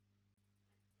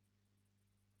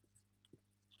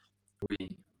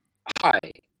Hi.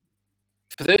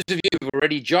 For those of you who've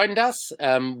already joined us,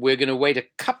 we're going to wait a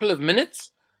couple of minutes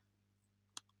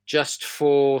just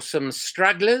for some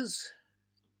stragglers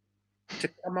to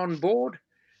come on board.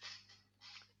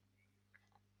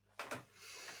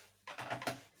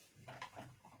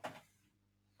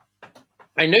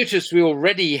 I notice we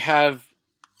already have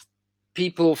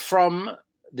people from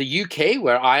the UK,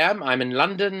 where I am. I'm in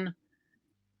London,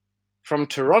 from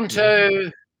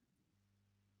Toronto,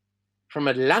 from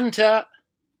Atlanta,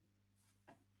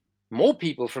 more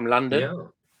people from London. Yeah,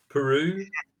 Peru.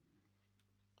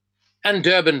 And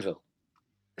Durbanville.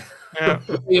 Yeah.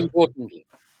 Very importantly.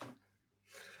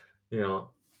 Yeah.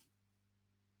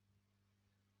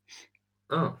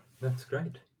 Oh, that's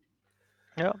great.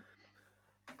 Yeah.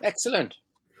 Excellent.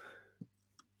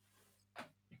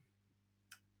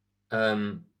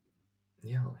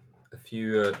 Yeah, a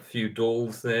few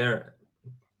Dalls there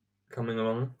coming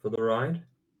along for the ride.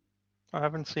 I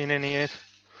haven't seen any yet.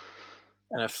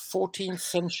 And a 14th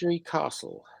century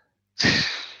castle.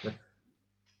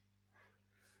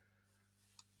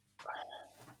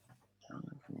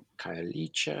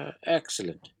 Kailicha.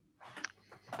 Excellent.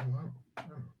 Oh,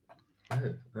 wow.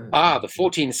 Oh. The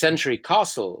 14th century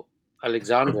castle,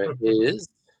 Alexandra, is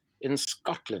in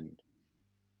Scotland.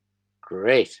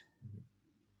 Great.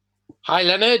 Hi,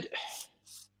 Leonard.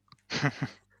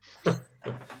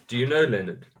 Do you know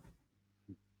Leonard?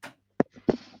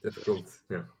 Difficult,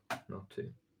 yeah, not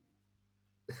to.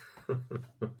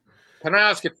 Can I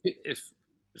ask if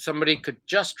somebody could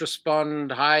just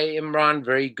respond? Hi, Imran.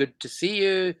 Very good to see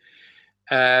you.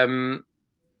 Can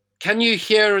you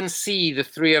hear and see the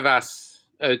three of us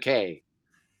okay?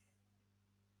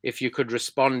 If you could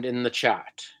respond in the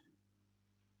chat.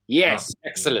 Yes,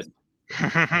 excellent.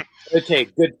 Okay,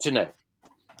 good to know.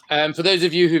 For those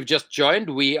of you who've just joined,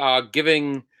 we are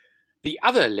giving the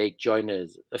other late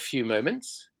joiners a few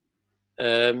moments.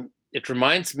 It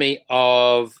reminds me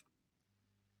of,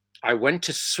 I went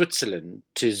to Switzerland,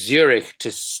 to Zurich,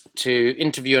 to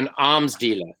interview an arms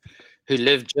dealer who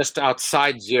lived just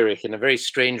outside Zurich in a very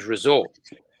strange resort.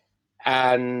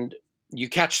 And you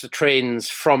catch the trains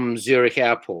from Zurich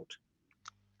airport.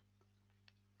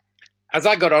 As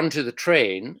I got onto the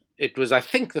train, it was, I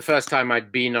think, the first time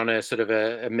I'd been on a sort of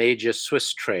a major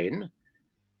Swiss train.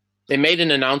 They made an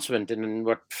announcement in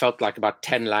what felt like about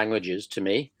 10 languages to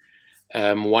me,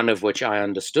 one of which I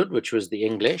understood, which was the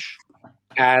English.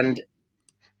 And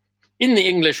in the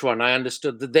English one, I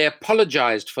understood that they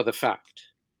apologized for the fact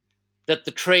that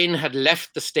the train had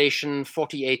left the station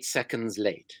 48 seconds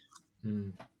late.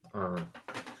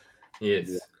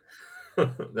 Yes, yeah.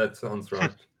 That sounds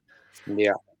right.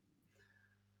 Yeah.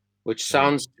 Which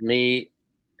sounds to me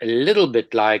a little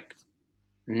bit like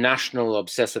national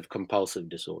obsessive compulsive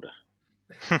disorder.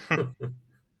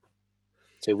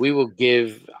 So we will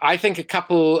give, I think, a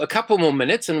couple more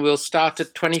minutes, and we'll start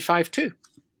at 25:02.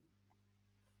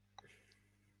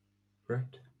 Great.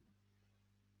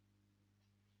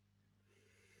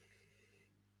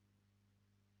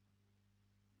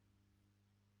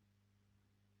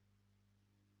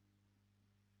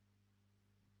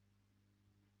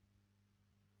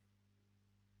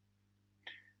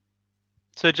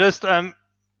 So just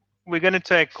we're going to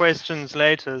take questions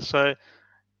later. So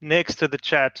next to the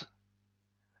chat,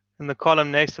 in the column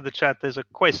next to the chat, there's a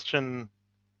question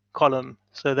column.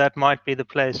 So that might be the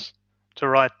place to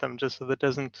write them, just so that it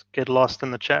doesn't get lost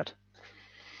in the chat.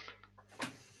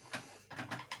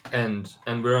 And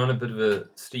we're on a bit of a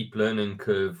steep learning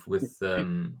curve with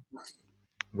Webinar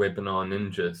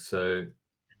Ninja, so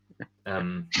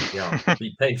yeah,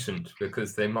 be patient,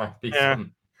 because there might be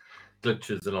some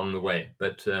glitches along the way.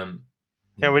 But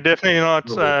yeah, we're definitely not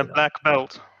black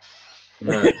belt.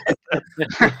 No.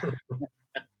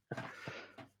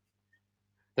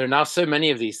 There are now so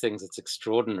many of these things, it's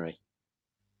extraordinary.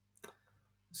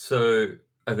 So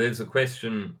there's a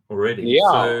question already.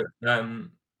 Yeah.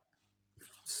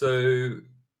 So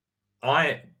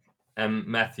I am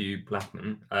Matthew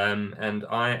Blackman, and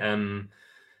I am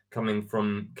coming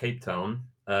from Cape Town,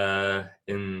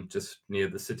 in just near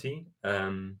the city.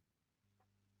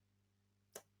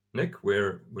 Nick,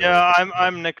 where? Yeah,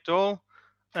 I'm Nick Dall,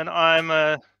 and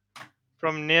I'm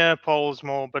from near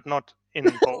Pollsmoor, but not in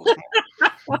Pollsmoor.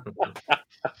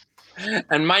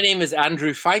 And my name is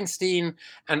Andrew Feinstein,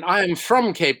 and I am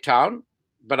from Cape Town,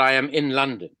 but I am in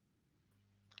London,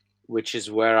 which is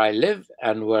where I live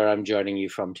and where I'm joining you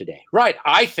from today. Right,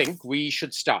 I think we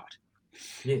should start.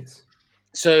 Yes.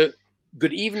 So,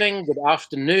 good evening, good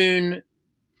afternoon.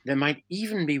 There might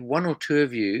even be one or two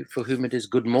of you for whom it is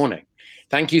good morning.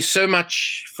 Thank you so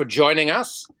much for joining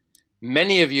us.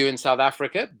 Many of you in South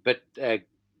Africa, but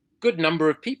good number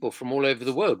of people from all over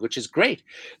the world, which is great.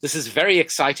 This is very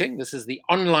exciting. This is the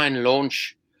online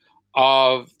launch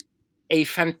of a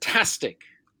fantastic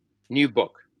new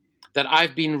book that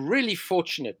I've been really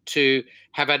fortunate to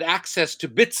have had access to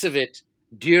bits of it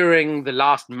during the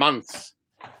last months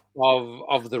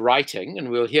of the writing, and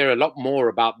we'll hear a lot more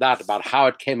about that, about how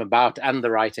it came about and the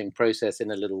writing process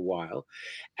in a little while.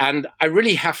 And I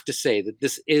really have to say that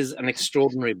this is an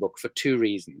extraordinary book for two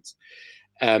reasons,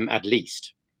 at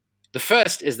least. The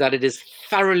first is that it is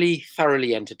thoroughly,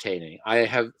 thoroughly entertaining. I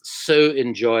have so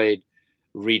enjoyed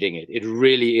reading it. It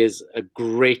really is a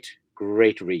great,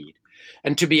 great read.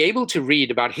 And to be able to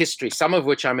read about history, some of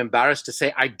which I'm embarrassed to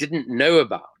say I didn't know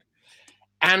about,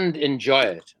 and enjoy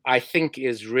it, I think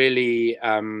is really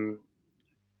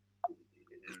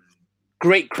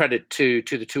great credit to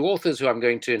the two authors who I'm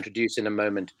going to introduce in a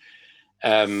moment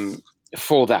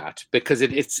for that, because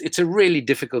it's a really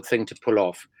difficult thing to pull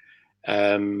off,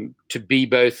 to be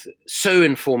both so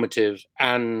informative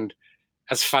and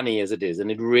as funny as it is,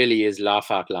 and it really is laugh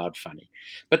out loud funny.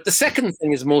 But the second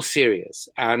thing is more serious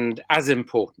and as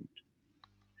important,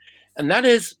 and that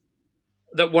is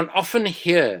that one often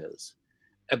hears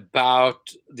about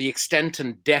the extent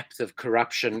and depth of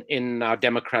corruption in our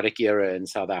democratic era in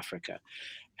South Africa.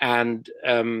 And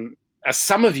as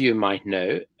some of you might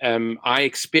know, I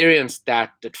experienced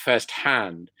that at first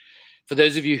hand. For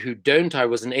those of you who don't, I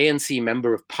was an ANC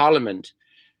member of parliament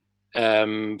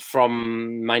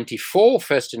from 94,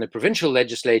 first in the provincial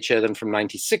legislature, then from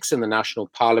 96 in the national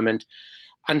parliament,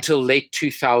 until late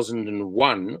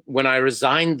 2001, when I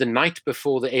resigned the night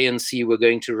before the ANC were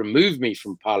going to remove me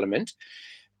from parliament,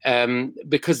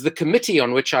 because the committee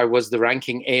on which I was the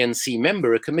ranking ANC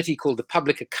member, a committee called the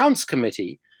Public Accounts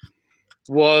Committee,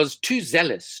 was too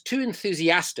zealous, too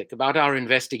enthusiastic about our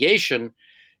investigation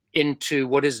into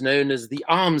what is known as the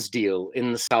arms deal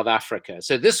in South Africa.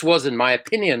 So this was, in my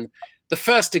opinion, the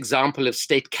first example of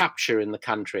state capture in the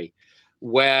country,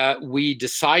 where we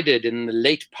decided in the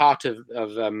late part of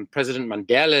President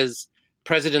Mandela's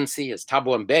presidency, as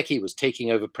Thabo Mbeki was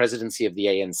taking over presidency of the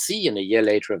ANC and a year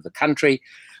later of the country,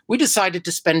 we decided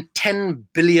to spend 10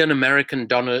 billion American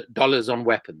dollars on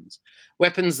weapons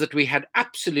that we had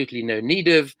absolutely no need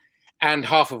of, and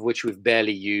half of which we've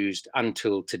barely used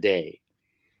until today.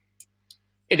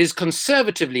 It is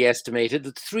conservatively estimated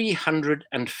that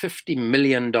 $350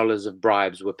 million of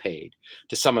bribes were paid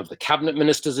to some of the cabinet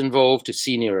ministers involved, to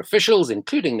senior officials,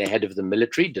 including the head of the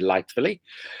military, delightfully,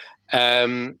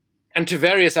 and to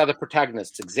various other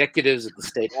protagonists, executives at the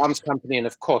State Arms Company, and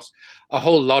of course, a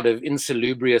whole lot of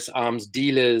insalubrious arms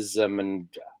dealers and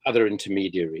other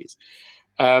intermediaries.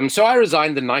 So I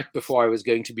resigned the night before I was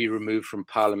going to be removed from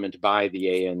Parliament by the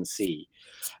ANC.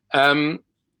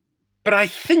 But I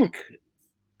think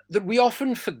that we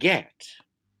often forget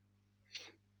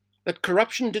that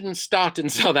corruption didn't start in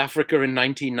South Africa in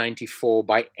 1994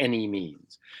 by any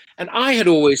means. And I had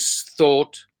always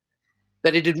thought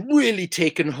that it had really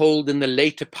taken hold in the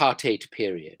late apartheid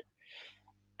period.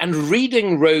 And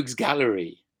reading Rogues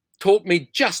Gallery taught me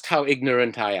just how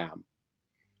ignorant I am,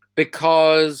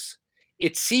 because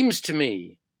it seems to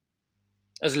me,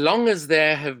 as long as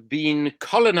there have been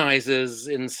colonizers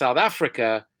in South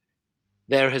Africa,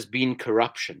 there has been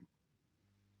corruption.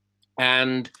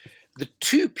 And the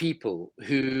two people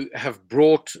who have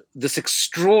brought this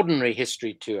extraordinary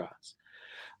history to us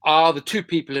are the two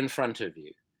people in front of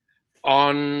you.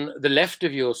 On the left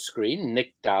of your screen,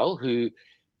 Nick Dall, who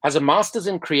has a master's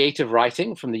in creative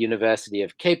writing from the University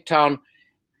of Cape Town,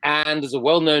 and as a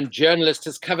well-known journalist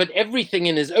has covered everything,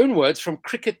 in his own words, from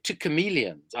cricket to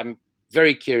chameleons. I'm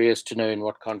very curious to know in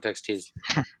what context he's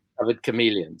covered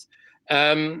chameleons.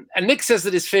 And Nick says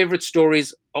that his favorite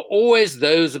stories are always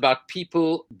those about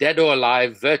people, dead or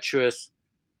alive, virtuous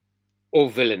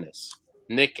or villainous.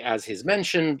 Nick, as he's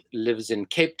mentioned, lives in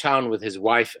Cape Town with his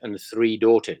wife and 3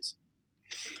 daughters.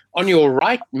 On your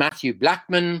right, Matthew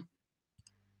Blackman,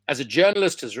 as a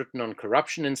journalist, has written on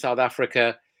corruption in South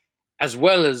Africa, as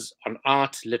well as on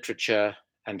art, literature,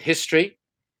 and history.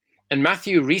 And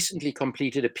Matthew recently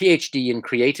completed a PhD in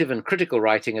creative and critical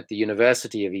writing at the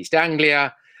University of East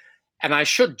Anglia. And I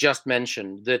should just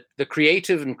mention that the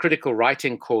creative and critical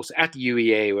writing course at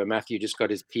UEA, where Matthew just got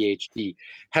his PhD,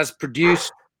 has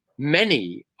produced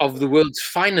many of the world's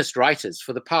finest writers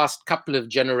for the past couple of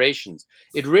generations.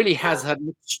 It really has had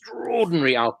an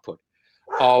extraordinary output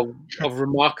of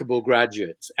remarkable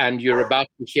graduates, and you're about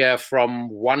to hear from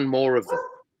one more of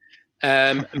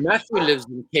them. Matthew lives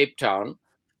in Cape Town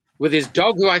with his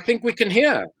dog, who I think we can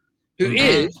hear, who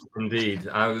is... Indeed.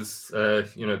 I was,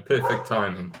 perfect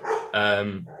timing.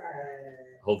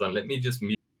 Hold on, let me just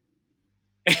mute.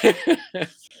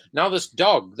 Now, this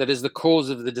dog that is the cause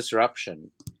of the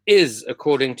disruption is,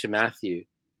 according to Matthew,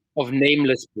 of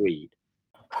nameless breed.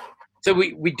 So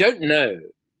we don't know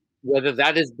whether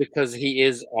that is because he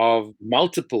is of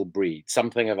multiple breeds,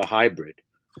 something of a hybrid,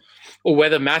 or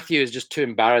whether Matthew is just too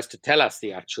embarrassed to tell us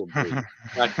the actual breed.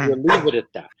 But we'll leave it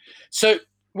at that. So,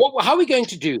 how are we going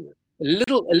to do this?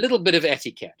 A little bit of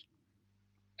etiquette.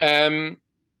 I'm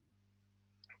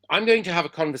going to have a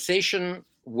conversation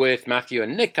with Matthew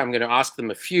and Nick. I'm going to ask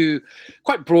them a few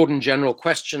quite broad and general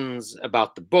questions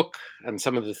about the book and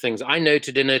some of the things I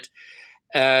noted in it.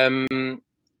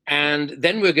 And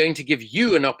then we're going to give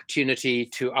you an opportunity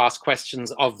to ask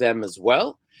questions of them as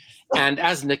well. And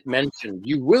as Nick mentioned,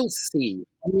 you will see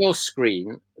on your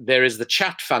screen, there is the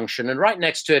chat function. And right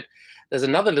next to it, there's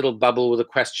another little bubble with a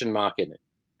question mark in it.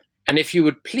 And if you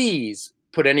would please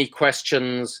put any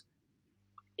questions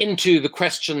into the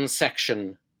questions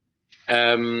section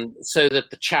so that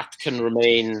the chat can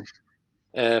remain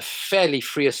a fairly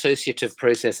free associative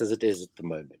process as it is at the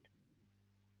moment.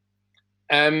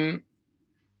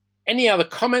 Any other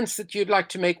comments that you'd like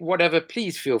to make, whatever,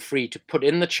 please feel free to put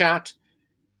in the chat.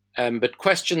 But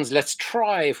questions, let's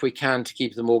try, if we can, to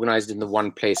keep them organized in the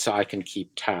one place so I can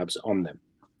keep tabs on them.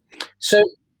 So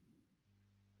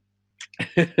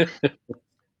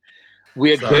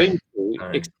we are going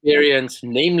to experience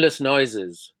nameless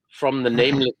noises from the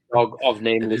nameless dog of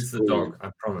nameless It is the dog,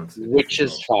 I promise. Which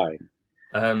is fine.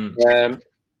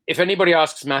 If anybody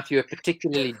asks Matthew a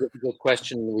particularly difficult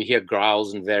question, we hear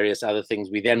growls and various other things,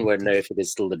 we then won't know if it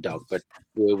is still the dog, but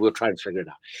we'll try and figure it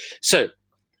out. So,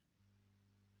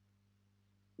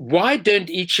 why don't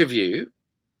each of you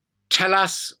tell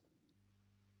us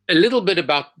a little bit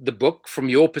about the book from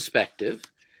your perspective?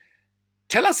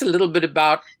 Tell us a little bit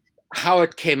about how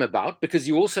it came about, because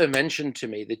you also mentioned to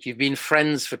me that you've been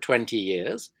friends for 20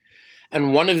 years.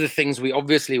 And one of the things we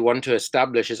obviously want to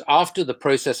establish is after the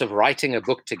process of writing a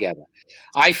book together.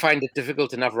 I find it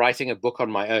difficult enough writing a book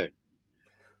on my own.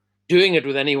 Doing it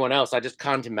with anyone else, I just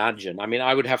can't imagine. I mean,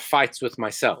 I would have fights with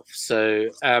myself. So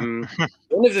one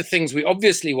of the things we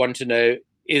obviously want to know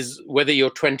is whether your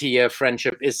 20-year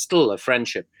friendship is still a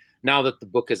friendship now that the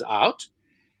book is out.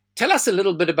 Tell us a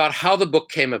little bit about how the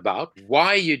book came about,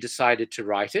 why you decided to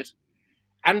write it,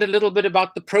 and a little bit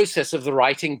about the process of the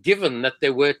writing, given that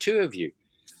there were two of you.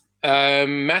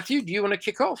 Matthew, do you want to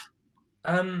kick off?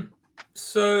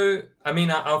 So, I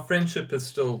mean, our friendship is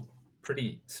still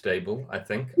pretty stable, I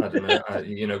think. I don't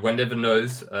know. One never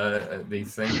knows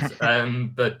these things. I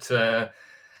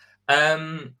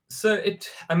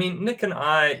mean, Nick and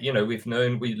I,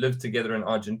 we lived together in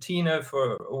Argentina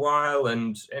for a while.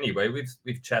 And anyway,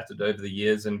 we've chatted over the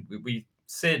years, and we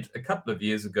said a couple of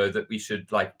years ago that we should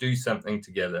do something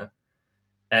together,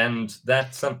 and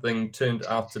that something turned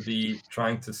out to be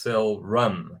trying to sell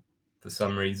rum for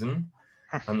some reason.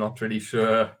 I'm not really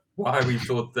sure why we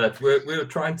thought that. We were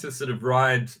trying to sort of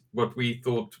ride what we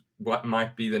thought what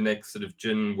might be the next sort of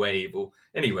gin wave, or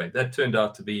anyway, that turned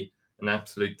out to be an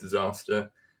absolute disaster,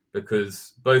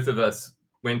 because both of us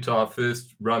went to our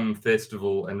first rum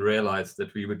festival and realized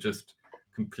that we were just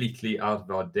completely out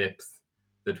of our depth,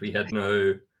 that we had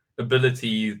no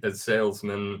ability as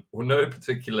salesmen, or no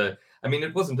particular, I mean,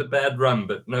 it wasn't a bad rum,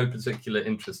 but no particular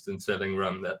interest in selling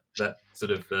rum. That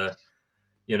sort of,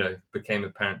 became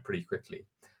apparent pretty quickly.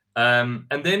 And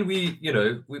then we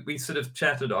sort of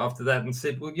chatted after that and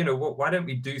said, well, why don't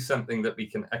we do something that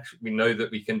we know that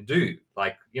we can do?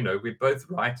 We're both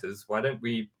writers. Why don't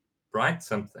we write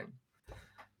something?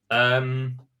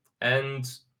 And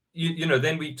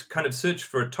then we kind of searched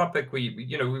for a topic. We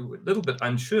were a little bit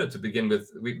unsure to begin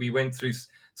with. We went through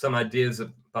some ideas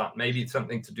about maybe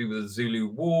something to do with the Zulu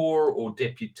War, or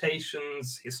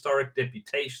deputations, historic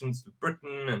deputations to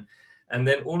Britain. And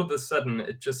then all of a sudden,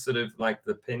 it just sort of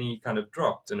the penny kind of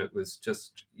dropped. And it was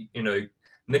just,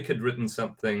 Nick had written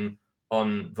something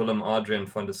on Willem Adrian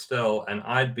van der Stel, and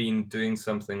I'd been doing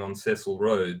something on Cecil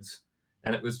Rhodes.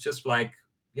 And it was just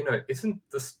isn't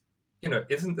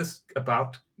this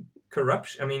about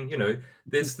corruption? I mean,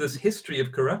 there's this history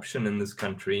of corruption in this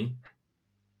country.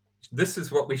 This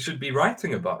is what we should be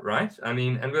writing about, right? I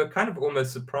mean, and we were kind of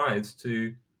almost surprised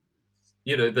to,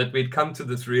 that we'd come to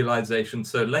this realization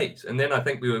so late. And then I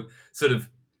think we were sort of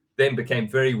then became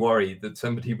very worried that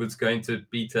somebody was going to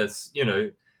beat us,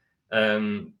 to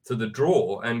the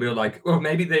draw. And we were like, oh,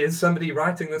 maybe there's somebody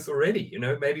writing this already.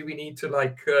 Maybe we need to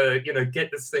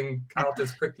get this thing out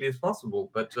as quickly as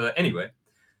possible. But anyway,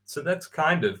 so that's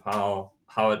kind of how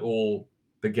it all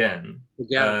began.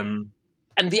 Yeah.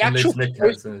 And the actual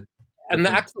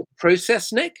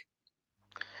process, Nick?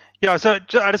 Yeah, so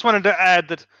I just wanted to add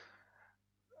that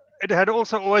it had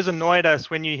also always annoyed us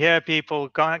when you hear people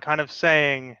kind of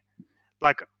saying,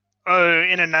 like, oh,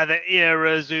 in another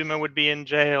era, Zuma would be in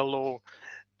jail, or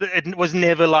it was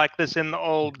never like this in the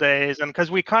old days. And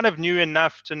because we kind of knew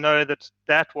enough to know that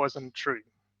that wasn't true,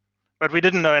 but we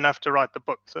didn't know enough to write the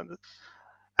book. So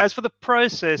as for the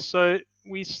process, so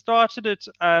we started it,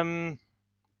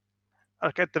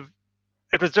 like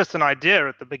it was just an idea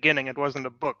at the beginning. It wasn't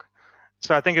a book.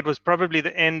 So I think it was probably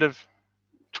the end of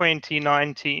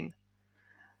 2019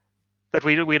 that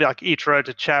we like each wrote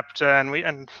a chapter,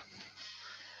 and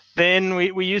then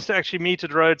we used to actually meet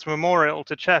at Rhodes Memorial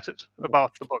to chat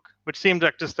about the book, which seemed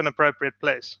like just an appropriate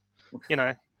place,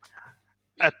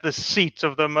 at the seat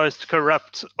of the most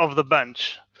corrupt of the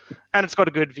bunch. And it's got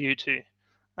a good view too.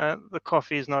 The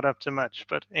coffee is not up to much,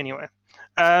 but anyway.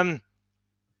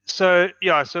 So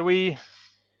we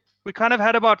kind of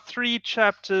had about 3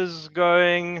 chapters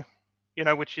going,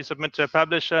 which you submit to a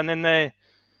publisher, and then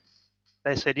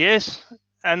they said yes,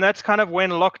 and that's kind of when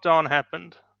lockdown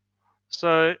happened.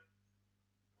 So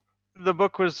the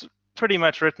book was pretty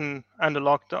much written under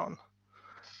lockdown.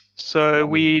 So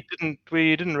we didn't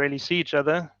really see each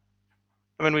other.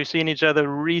 I mean, we've seen each other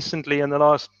recently in the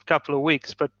last couple of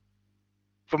weeks, but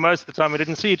for most of the time we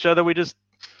didn't see each other. We just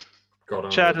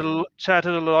chatted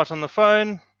a lot on the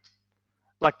phone,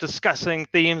 like discussing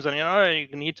themes, and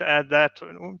you need to add that.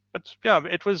 But yeah,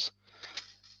 it was,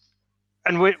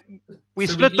 and we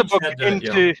split the book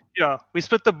into we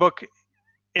split the book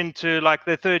into like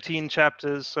the 13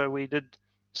 chapters. So we did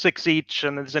 6 each,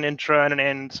 and there's an intro and an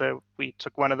end. So we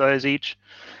took one of those each.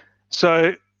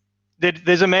 So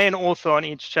there's a main author on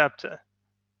each chapter,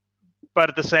 but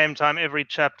at the same time, every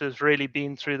chapter has really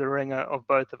been through the ringer of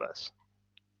both of us.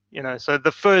 So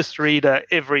the first reader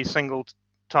every single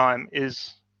time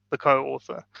is the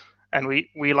co-author, and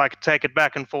we like take it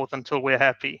back and forth until we're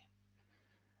happy.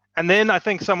 And then I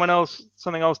think something else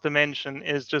to mention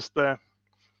is just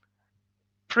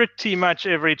pretty much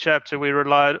every chapter we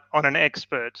relied on an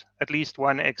expert, at least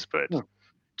one expert,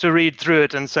 to read through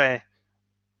it and say,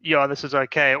 yeah, this is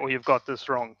okay, or you've got this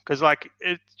wrong. Because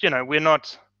we're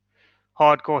not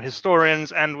hardcore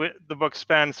historians, and the book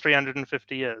spans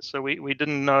 350 years, so we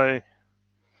didn't know.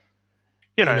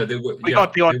 We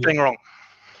got the odd thing wrong.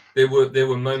 There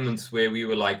were moments where we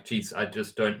were like, geez, I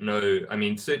just don't know. I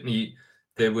mean, certainly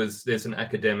there's an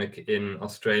academic in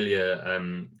Australia,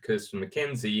 Kirsten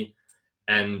McKenzie,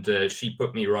 and she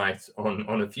put me right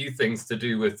on a few things to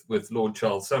do with Lord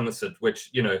Charles Somerset,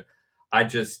 which, I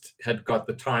just had got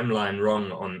the timeline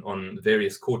wrong on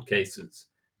various court cases.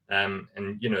 So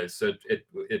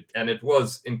it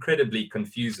was incredibly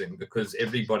confusing because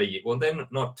then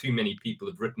not too many people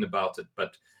have written about it,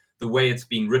 but the way it's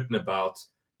been written about,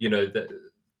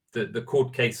 the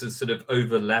court cases sort of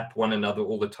overlap one another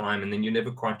all the time, and then you're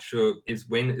never quite sure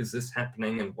when is this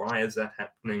happening and why is that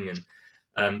happening.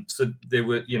 And so there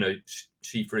were,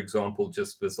 she, for example,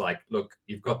 just was like, look,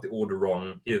 you've got the order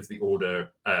wrong, here's the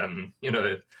order,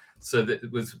 so that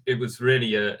it was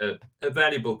really a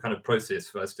valuable kind of process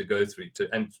for us to go through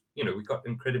and we got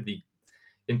incredibly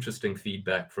interesting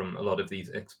feedback from a lot of these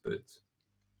experts.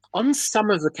 On some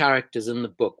of the characters in the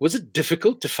book, was it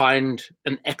difficult to find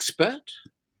an expert?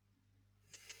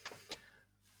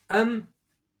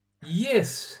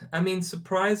 Yes, I mean,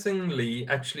 surprisingly,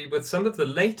 actually, with some of the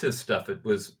later stuff, it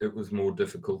was more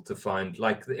difficult to find.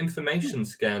 Like the information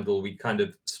scandal, we kind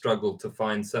of struggled to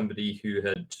find somebody who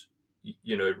had,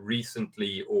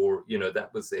 recently, or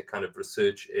that was their kind of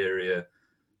research area.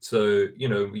 So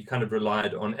we kind of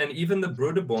relied on, and even the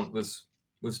Broederbond was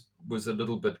a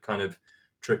little bit kind of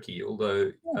tricky.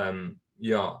 Although,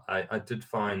 I did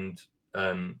find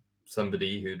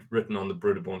somebody who'd written on the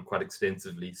Broederbond quite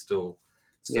extensively, still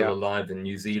alive in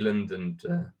New Zealand, and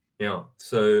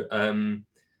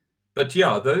but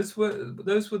yeah, those were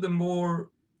the more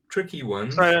tricky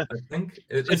ones. I think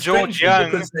it's George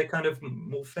Young, because they're kind of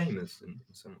more famous in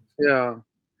some ways. Yeah.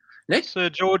 Next, Sir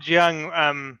George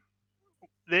Young.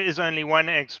 There is only one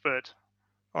expert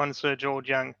on Sir George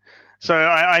Young, so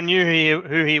I knew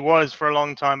who he was for a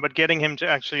long time, but getting him to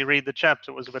actually read the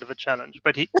chapter was a bit of a challenge.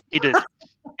 But he did,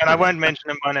 and I won't mention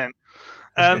him by name.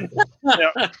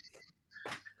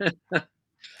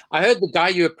 I heard the guy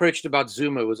you approached about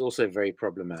Zuma was also very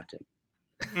problematic.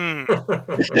 Yeah.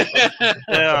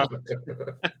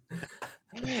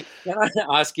 Can I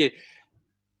ask you,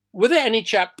 were there any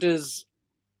chapters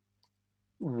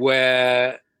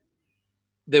where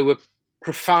there were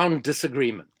profound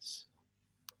disagreements,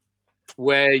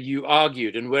 where you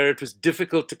argued and where it was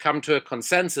difficult to come to a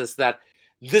consensus that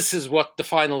this is what the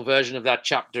final version of that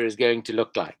chapter is going to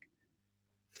look like?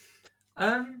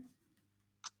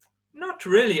 Not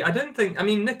really. I don't think. I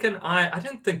mean, Nick and I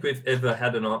don't think we've ever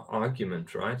had an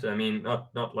argument, right? I mean,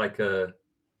 not like a.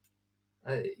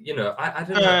 I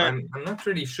don't know. I'm not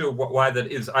really sure why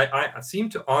that is. I seem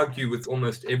to argue with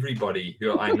almost everybody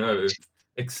who I know,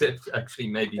 except actually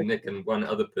maybe Nick and one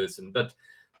other person. But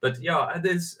yeah,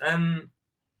 there's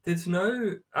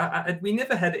no. We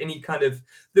never had any kind of.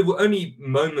 There were only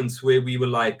moments where we were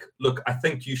like, look, I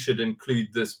think you should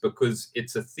include this because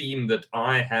it's a theme that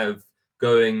I have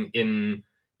going in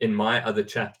my other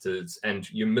chapters, and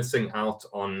you're missing out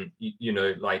on,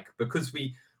 like, because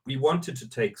we wanted to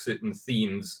take certain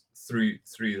themes through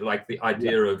like the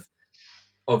idea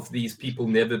of these people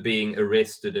never being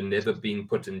arrested and never being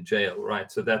put in jail,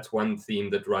 right? So that's one theme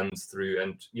that runs through,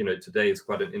 and today is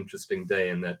quite an interesting day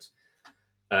in that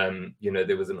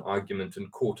there was an argument in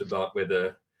court about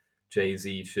whether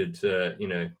Jay-Z should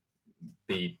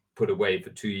be put away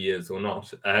for 2 years or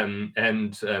not,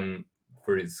 and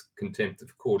for his contempt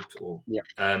of court, or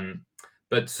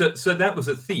but so that was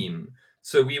a theme.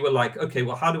 So we were like, okay,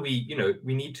 well, how do we,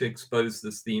 we need to expose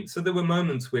this theme. So there were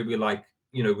moments where we're like,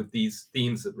 with these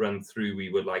themes that run through,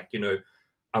 we were like,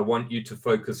 I want you to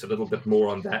focus a little bit more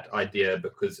on that idea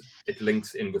because it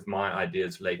links in with my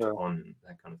ideas later on,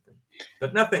 that kind of thing.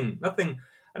 But nothing.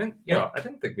 I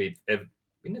don't think we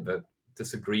never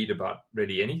disagreed about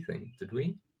really anything, did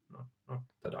we? Not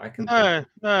that I can. No.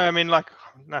 I mean, like,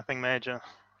 nothing major.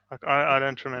 Like, I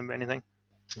don't remember anything.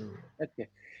 Okay.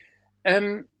 I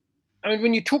mean,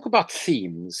 when you talk about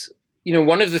themes,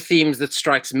 one of the themes that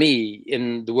strikes me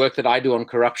in the work that I do on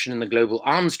corruption in the global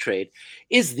arms trade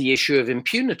is the issue of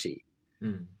impunity.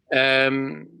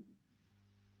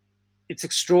 It's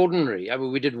extraordinary. I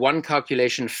mean, we did one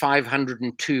calculation,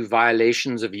 502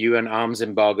 violations of UN arms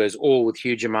embargoes, all with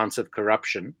huge amounts of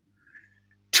corruption.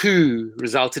 2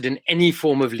 resulted in any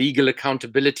form of legal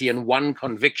accountability, and 1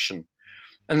 conviction.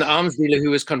 And the arms dealer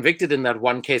who was convicted in that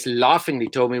one case laughingly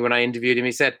told me when I interviewed him,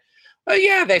 he said, oh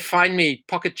yeah, they fined me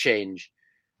pocket change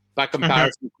by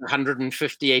comparison to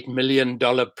 $158 million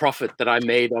profit that I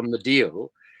made on the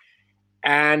deal.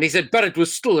 And he said, but it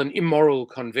was still an immoral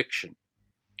conviction,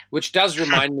 which does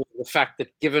remind me of the fact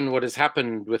that given what has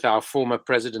happened with our former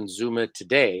president Zuma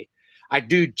today, I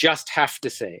do just have to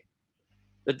say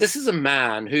that this is a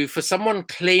man who, for someone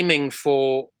claiming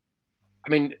for,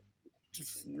 I mean,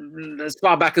 as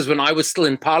far back as when I was still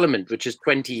in Parliament, which is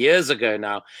 20 years ago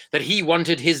now, that he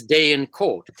wanted his day in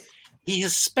court. He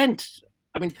has spent,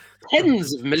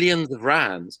 tens of millions of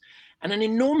rands and an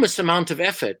enormous amount of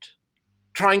effort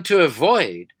trying to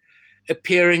avoid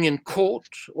appearing in court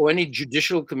or any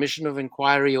judicial commission of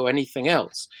inquiry or anything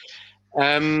else.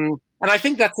 And I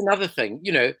think that's another thing.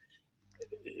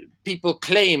 People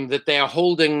claim that they are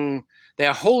holding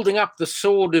up the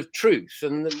sword of truth,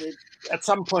 and at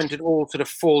some point it all sort of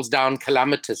falls down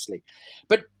calamitously.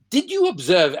 But did you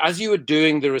observe, as you were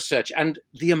doing the research, and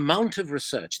the amount of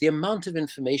research, the amount of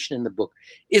information in the book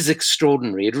is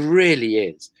extraordinary. It really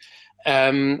is.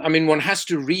 One has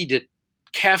to read it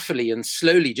carefully and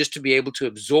slowly just to be able to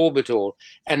absorb it all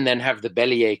and then have the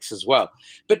belly aches as well.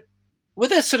 But were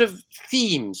there sort of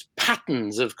themes,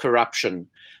 patterns of corruption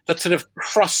that sort of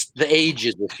crossed the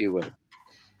ages, if you will?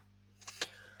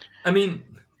 I mean,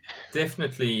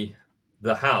 definitely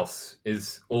the house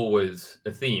is always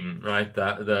a theme, right?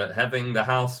 The having the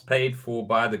house paid for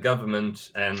by the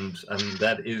government, and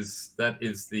that is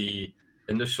the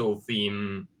initial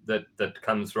theme that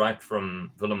comes right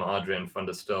from Willem Adriaan van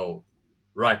der Stel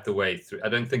right the way through. I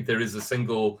don't think there is a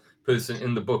single person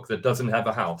in the book that doesn't have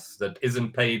a house that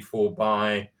isn't paid for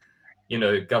by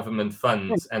government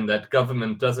funds, and that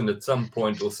government doesn't at some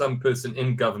point, or some person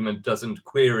in government doesn't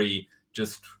query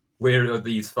just where are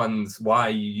these funds, why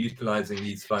are you utilizing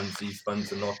these funds? These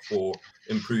funds are not for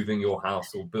improving your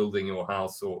house or building your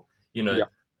house, or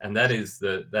and that is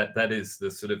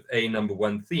the sort of number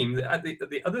one theme.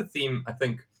 The other theme, I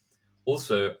think,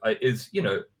 also is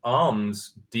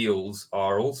arms deals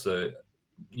are also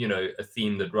a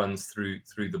theme that runs through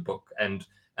the book, and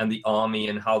the army,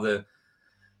 and how the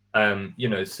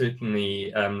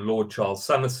certainly Lord Charles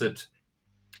Somerset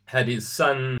had his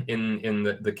son in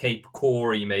the Cape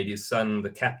Corps. He made his son the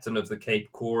captain of the Cape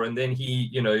Corps, and then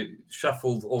he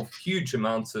shuffled off huge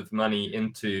amounts of money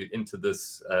into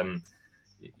this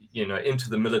into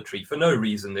the military for no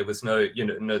reason. There was no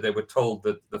they were told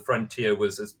that the frontier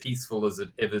was as peaceful as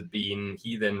it ever been.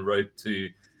 He then wrote to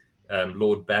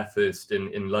Lord Bathurst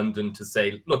in London to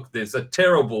say, look, there's a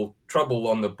terrible trouble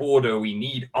on the border, we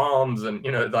need arms, and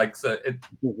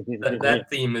that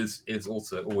theme is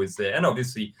also always there. And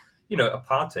obviously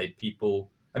apartheid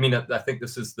people, I think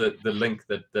this is the link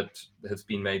that has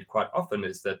been made quite often,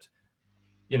 is that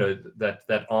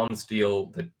that arms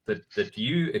deal that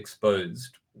you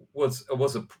exposed was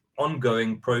a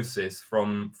ongoing process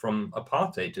from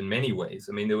apartheid in many ways.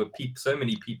 I mean, there were so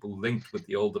many people linked with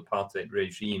the old apartheid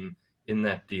regime in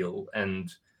that deal,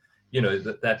 and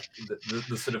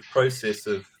the sort of process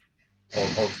of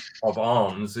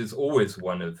arms is always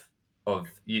one of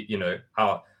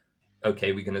how,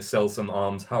 okay, we're going to sell some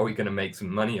arms, how are we going to make some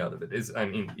money out of it? I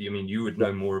mean you would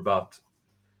know more about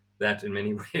that in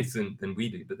many ways than we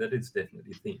do, but that is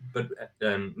definitely a theme. But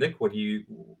Nick, what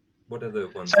are the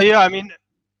ones? So yeah, I mean,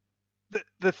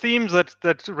 the themes that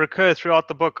recur throughout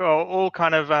the book are all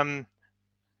kind of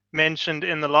mentioned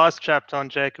in the last chapter on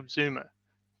Jacob Zuma,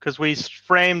 because we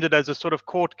framed it as a sort of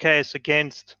court case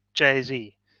against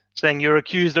Jay-Z, saying you're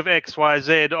accused of X, Y,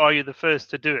 Z. Are you the first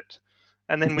to do it?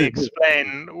 And then we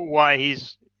explain why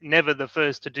he's never the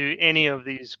first to do any of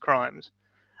these crimes.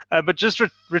 But just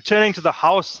returning to the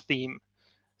house theme,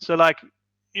 so like,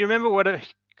 you remember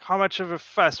how much of a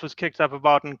fuss was kicked up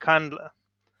about in Nkandla?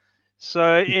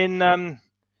 So if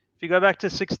you go back to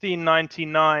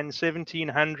 1699,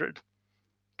 1700,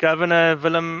 Governor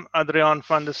Willem Adriaan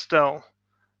van der Stel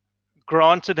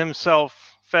granted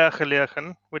himself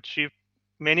Vergelegen, which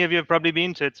many of you have probably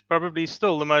been to. It's probably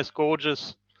still the most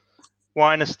gorgeous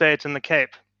wine estate in the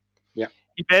Cape. Yeah.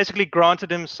 He basically granted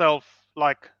himself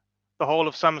like the whole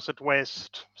of Somerset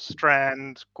West,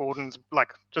 Strand, Gordon's,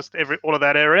 like just all of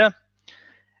that area.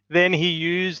 Then he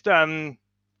used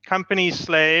company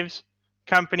slaves,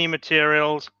 company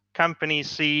materials, company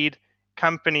seed,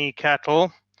 company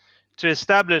cattle to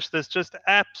establish this just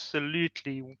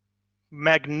absolutely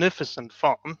magnificent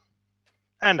farm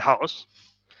and house.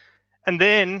 And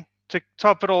then to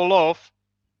top it all off,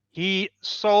 he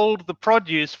sold the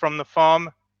produce from the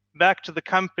farm back to the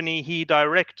company he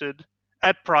directed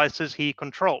at prices he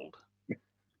controlled.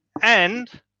 And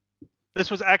this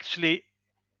was actually,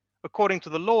 according to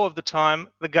the law of the time,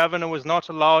 the governor was not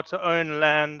allowed to own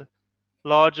land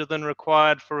larger than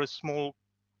required for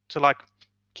to like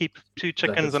keep 2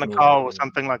 chickens and a cow or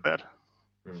something like that.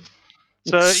 Mm.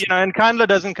 So, and Nkandla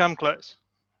doesn't come close.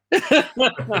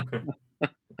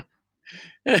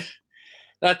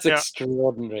 That's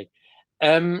extraordinary.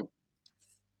 Every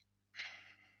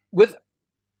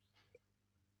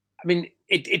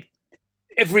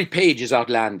page is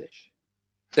outlandish.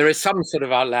 There is some sort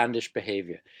of outlandish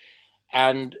behavior.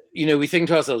 And, we think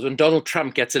to ourselves, when Donald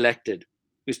Trump gets elected,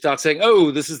 we start saying, oh,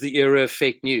 this is the era of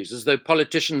fake news, as though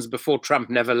politicians before Trump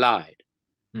never lied.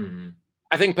 Mm-hmm.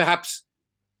 I think perhaps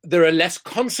there are less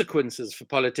consequences for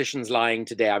politicians lying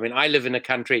today. I mean, I live in a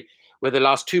country where the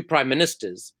last 2 prime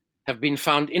ministers have been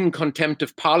found in contempt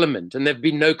of parliament, and there have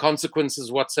been no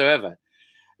consequences whatsoever.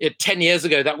 10 years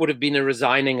ago, that would have been a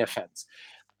resigning offense.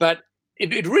 But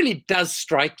it really does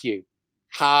strike you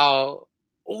how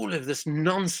all of this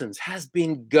nonsense has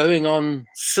been going on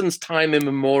since time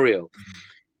immemorial. Mm-hmm.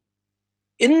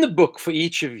 In the book for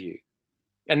each of you,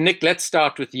 and Nick, let's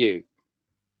start with you.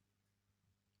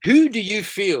 Who do you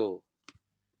feel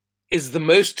is the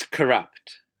most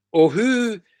corrupt? Or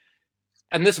who,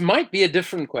 and this might be a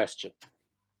different question.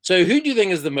 So who do you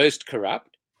think is the most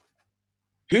corrupt?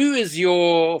 Who is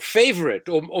your favorite,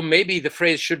 or maybe the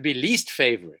phrase should be least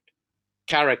favorite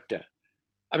character?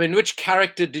 I mean, which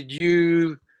character did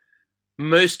you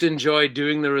most enjoy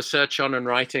doing the research on and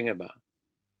writing about?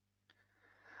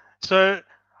 So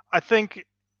I think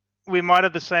we might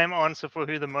have the same answer for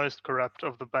who the most corrupt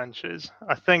of the bunch is.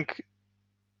 I think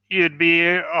you'd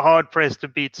be hard-pressed to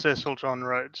beat Cecil John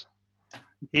Rhodes.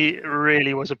 He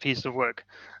really was a piece of work.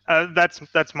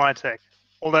 That's my take,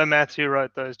 although Matthew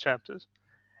wrote those chapters.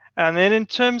 And then in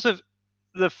terms of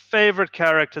the favorite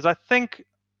characters, I think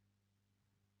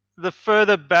the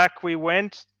further back we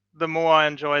went, the more I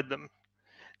enjoyed them.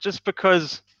 Just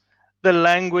because the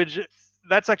language,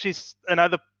 that's actually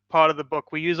another part of the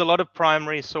book. We use a lot of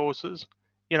primary sources.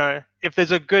 If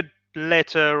there's a good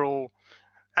letter or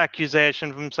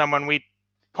accusation from someone, we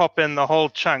pop in the whole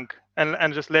chunk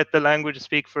and just let the language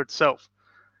speak for itself.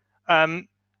 I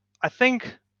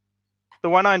think the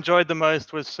one I enjoyed the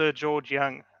most was Sir George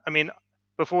Young. I mean,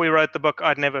 before we wrote the book,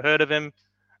 I'd never heard of him.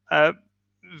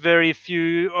 Very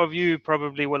few of you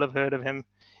probably will have heard of him.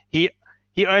 He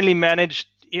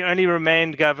only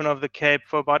remained governor of the Cape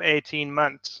for about 18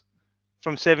 months,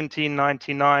 from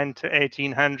 1799 to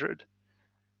 1800.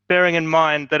 Bearing in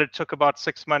mind that it took about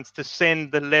 6 months to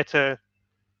send the letter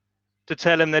to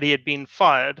tell him that he had been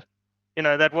fired.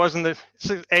 That wasn't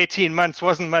 18 months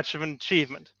wasn't much of an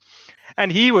achievement.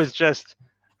 And he was just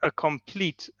a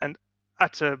complete and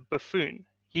utter buffoon.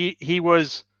 He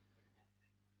was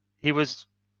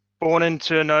born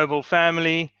into a noble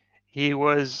family. He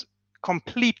was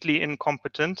completely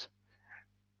incompetent,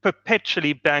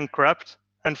 perpetually bankrupt,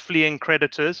 and fleeing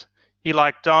creditors. He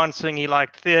liked dancing, he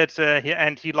liked theatre,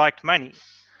 and he liked money.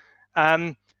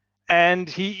 And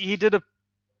he did a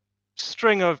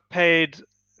string of paid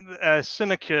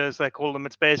sinecures, they call them.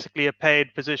 It's basically a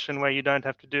paid position where you don't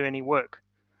have to do any work.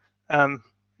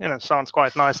 Sounds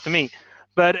quite nice to me.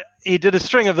 But he did a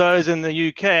string of those in the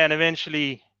UK, and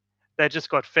eventually they just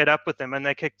got fed up with him, and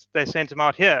they sent him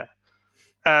out here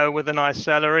with a nice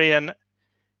salary. And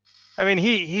I mean,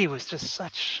 he was just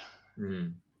such.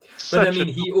 But I mean,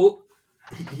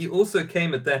 he also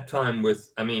came at that time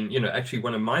with, I mean, actually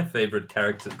one of my favorite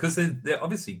characters, because they're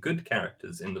obviously good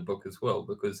characters in the book as well,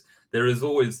 because there is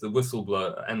always the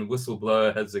whistleblower, and the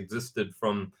whistleblower has existed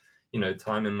from,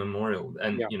 time immemorial.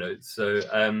 And, so,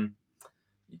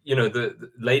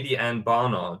 the Lady Anne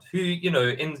Barnard, who,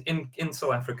 in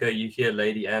South Africa, you hear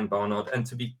Lady Anne Barnard. And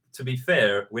to be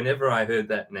fair, whenever I heard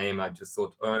that name, I just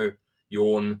thought, oh,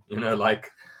 yawn,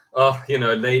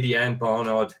 Lady Anne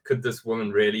Barnard, could this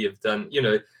woman really have done,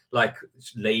 like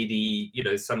lady,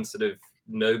 some sort of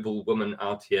noble woman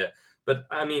out here. But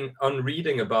I mean, on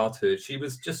reading about her, she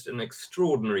was just an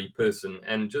extraordinary person,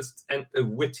 and a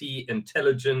witty,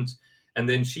 intelligent. And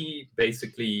then she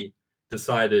basically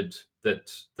decided that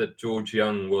George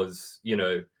Young was,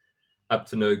 up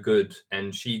to no good,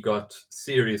 and she got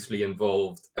seriously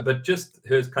involved. But just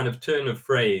her kind of turn of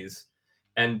phrase,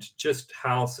 and just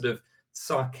how sort of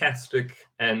sarcastic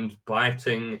and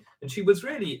biting, and she was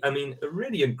really, I mean, a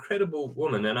really incredible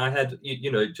woman. And I had,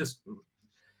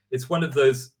 it's one of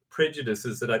those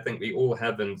prejudices that I think we all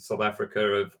have in South Africa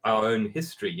of our own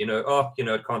history.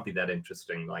 It can't be that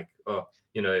interesting. Like,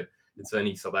 it's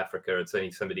only South Africa, it's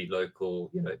only somebody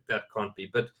local. That can't be.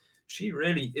 But she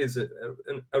really is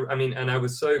I mean, and I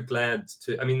was so glad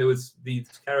to. I mean, there was these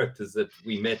characters that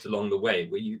we met along the way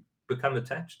where you become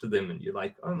attached to them, and you're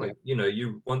like, oh my,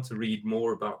 you want to read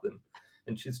more about them.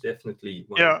 And she's definitely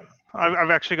one of them. I've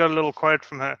actually got a little quote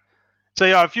from her.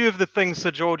 So a few of the things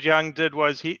Sir George Young did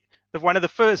was one of the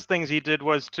first things he did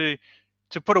was to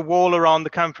put a wall around the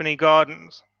company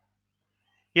gardens.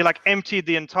 He emptied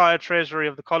the entire treasury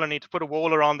of the colony to put a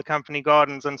wall around the company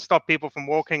gardens and stop people from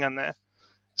walking in there.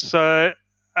 So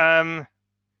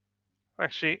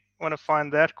actually want to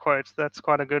find that quote. That's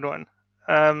quite a good one.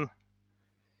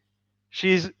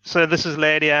 So this is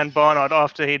Lady Anne Barnard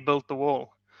after he'd built the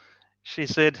wall. She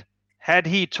said, "Had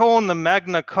he torn the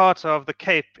Magna Carta of the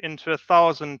Cape into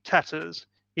 1,000 tatters,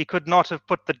 he could not have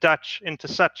put the Dutch into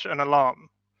such an alarm.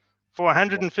 For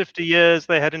 150 years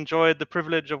they had enjoyed the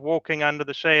privilege of walking under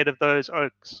the shade of those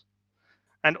oaks.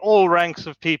 And all ranks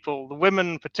of people, the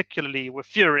women particularly, were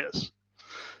furious."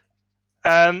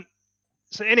 So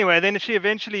anyway, then she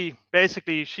eventually,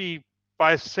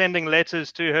 by sending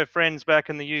letters to her friends back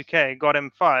in the UK, got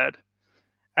him fired.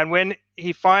 And when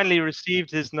he finally received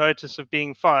his notice of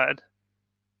being fired,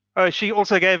 she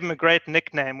also gave him a great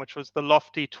nickname, which was the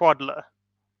Lofty Twaddler.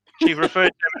 She referred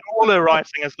to him in all her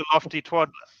writing as the Lofty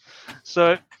Twaddler.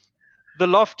 So the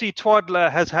Lofty Twaddler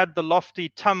has had the lofty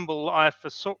tumble I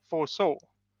foresaw.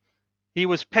 He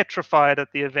was petrified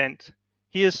at the event.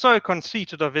 He is so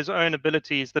conceited of his own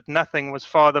abilities that nothing was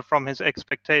farther from his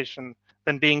expectation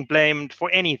than being blamed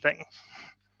for anything.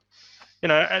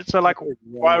 So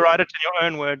why write it in your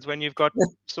own words when you've got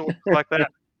sorts like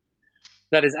that?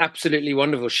 That is absolutely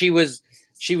wonderful. She was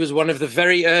one of the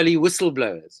very early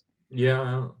whistleblowers.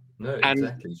 Yeah, no,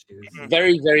 exactly. She was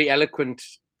very, very eloquent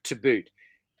to boot.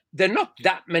 There are not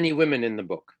that many women in the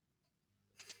book,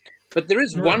 but there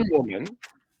is one woman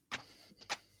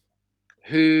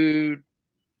who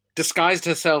disguised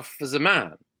herself as a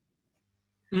man.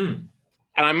 And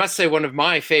I must say, one of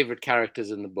my favorite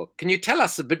characters in the book. Can you tell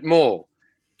us a bit more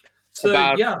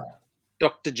about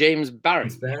Dr. James Barry?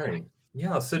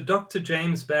 Yeah, so Dr.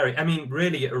 James Barry, I mean,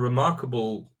 really a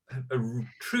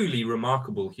truly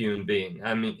remarkable human being.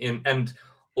 I mean, and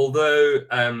although,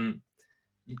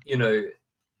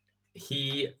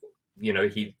 he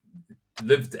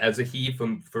lived as a he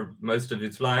for most of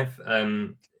his life,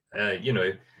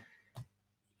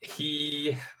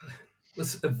 he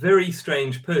was a very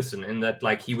strange person in that,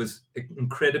 he was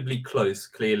incredibly close,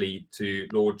 clearly, to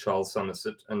Lord Charles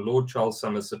Somerset, and Lord Charles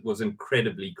Somerset was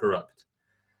incredibly corrupt.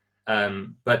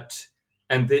 And there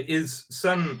is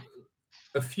certainly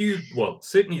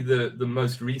the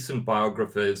most recent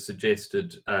biographers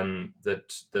suggested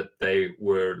that they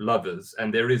were lovers,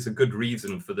 and there is a good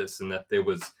reason for this, in that there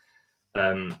was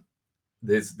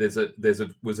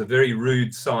was a very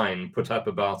rude sign put up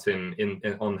about him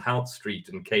on Hout Street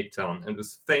in Cape Town, and it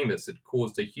was famous. It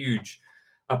caused a huge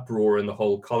uproar in the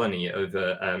whole colony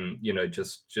over,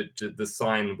 just the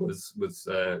sign was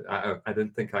I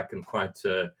don't think I can quite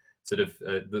the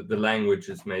language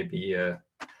is maybe a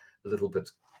little bit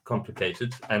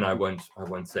complicated, and I won't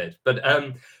say it. But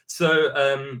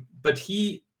but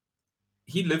he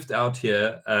lived out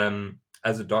here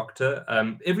as a doctor.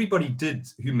 Everybody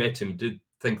who met him did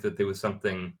think that there was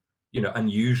something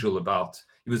unusual about.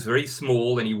 He was very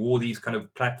small, and he wore these kind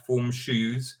of platform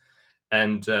shoes,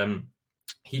 and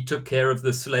he took care of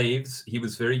the slaves. He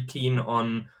was very keen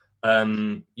on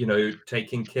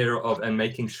taking care of and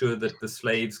making sure that the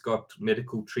slaves got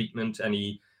medical treatment, and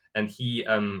he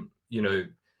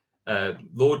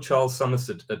Lord Charles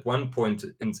Somerset at one point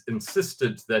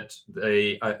insisted that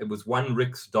it was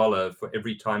 $1 for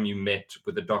every time you met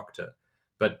with a doctor,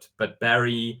 but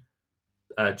Barry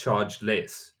charged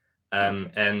less.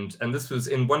 And this was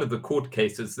in one of the court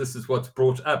cases. This is what's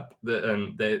brought up.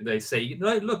 They say,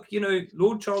 look,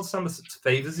 Lord Charles Somerset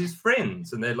favors his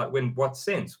friends, and they're like, "When what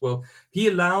sense?" Well, he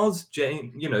allows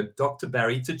Dr.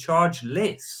 Barry to charge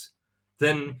less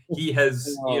than he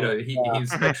has.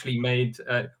 He's actually made,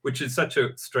 which is such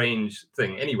a strange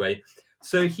thing. Anyway,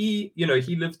 so he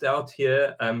lived out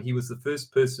here. He was the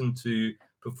first person to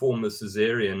perform a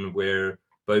cesarean where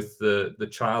both the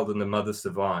child and the mother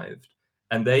survived.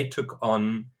 And they took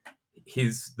on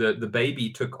the baby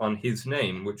took on his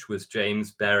name, which was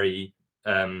James Barry.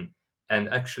 And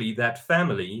actually that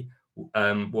family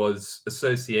was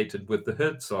associated with the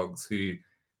Herzogs, who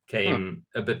came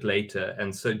a bit later.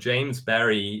 And so James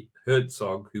Barry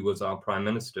Herzog, who was our prime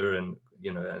minister and,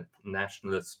 a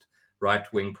nationalist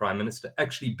right-wing prime minister,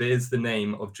 actually bears the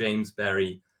name of James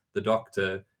Barry, the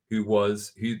doctor, who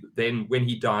then, when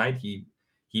he died, he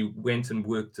went and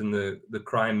worked in the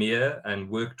Crimea and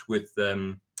worked with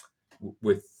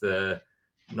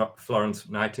not Florence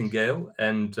Nightingale,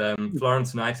 and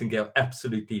Florence Nightingale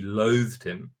absolutely loathed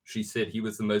him. She said he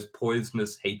was the most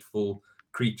poisonous, hateful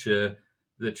creature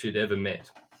that she'd ever met.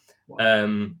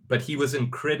 Wow. But he was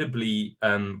incredibly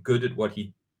good at what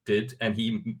he did, and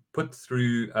he put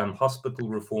through hospital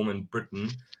reform in Britain,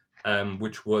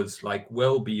 which was like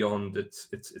well beyond its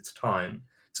time.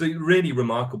 So really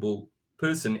remarkable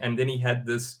person. And then he had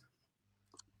this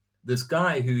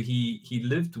guy who he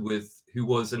lived with, who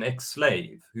was an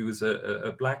ex-slave, who was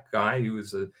a black guy,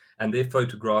 and there are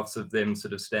photographs of them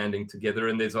sort of standing together,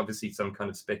 and there's obviously some kind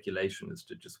of speculation as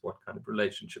to just what kind of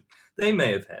relationship they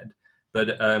may have had.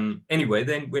 But anyway,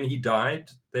 then when he died,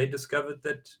 they discovered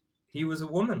that he was a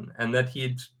woman, and that he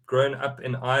had grown up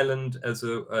in Ireland as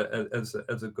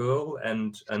a girl,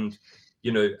 and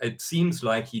it seems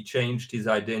like he changed his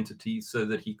identity so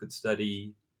that he could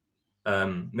study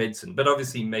medicine. But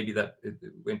obviously, maybe that it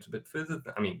went a bit further.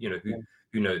 I mean,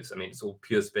 who knows? I mean, it's all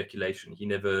pure speculation. He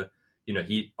never,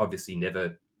 he obviously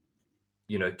never,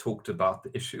 talked about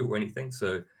the issue or anything.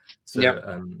 So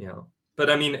yeah. But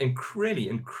I mean,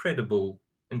 incredible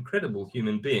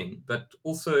human being, but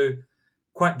also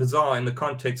quite bizarre in the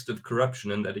context of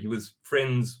corruption, and that he was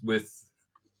friends with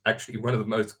actually one of the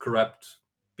most corrupt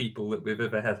people that we've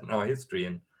ever had in our history,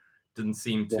 and didn't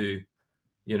seem to,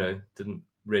 didn't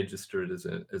register it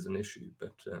as an issue.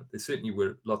 But there certainly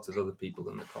were lots of other people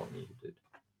in the colony who did.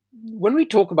 When we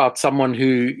talk about someone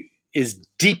who is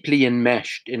deeply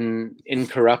enmeshed in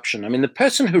corruption, I mean, the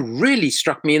person who really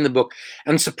struck me in the book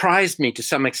and surprised me to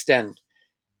some extent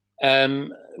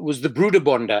was the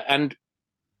Broederbonde. And,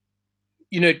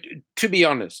 to be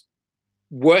honest,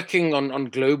 working on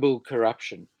global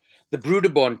corruption, the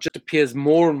Broederbonde just appears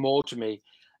more and more to me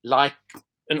like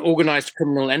an organized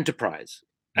criminal enterprise,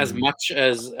 as much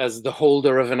as the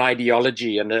holder of an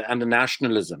ideology and a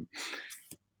nationalism.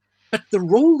 But the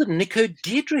role that Nico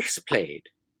Diedrichs played,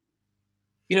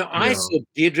 I saw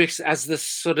Diedrichs as this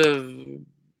sort of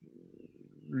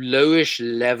lowish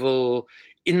level,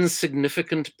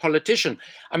 insignificant politician.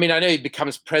 I mean, I know he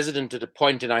becomes president at a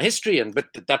point in our history, but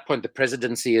at that point, the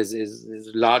presidency is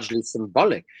largely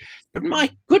symbolic. But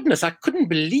my goodness, I couldn't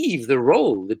believe the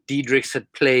role that Diedrichs had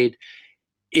played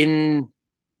in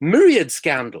myriad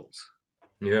scandals.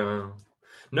 Yeah.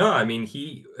 No, I mean,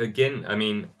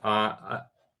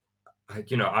 I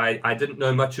didn't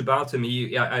know much about him.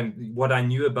 What I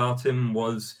knew about him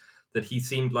was that he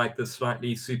seemed like the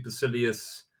slightly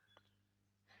supercilious,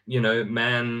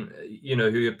 man,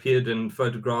 who appeared in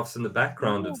photographs in the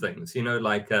background of things, no,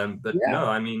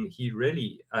 I mean, he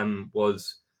really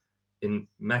was in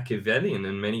Machiavellian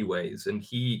in many ways. And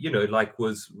he,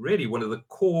 was really one of the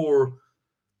core,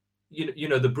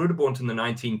 the Broederbonde in the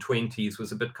 1920s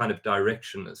was a bit kind of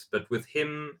directionless, but with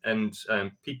him and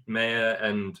Piet Meyer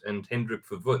and Hendrik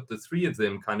Verwoerd, the three of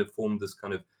them kind of formed this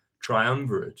kind of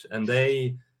triumvirate, and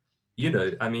they,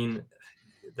 I mean,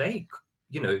 they,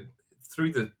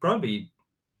 through the probably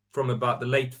from about the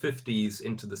late 50s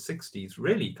into the 60s,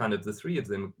 really kind of the three of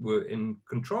them were in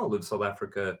control of South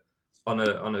Africa on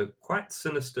a quite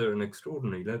sinister and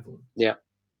extraordinary level. Yeah.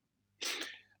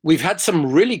 We've had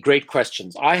some really great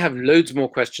questions. I have loads more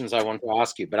questions I want to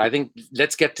ask you, but I think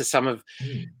let's get to some of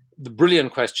the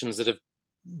brilliant questions that have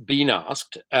been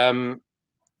asked.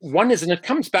 One is, and it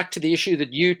comes back to the issue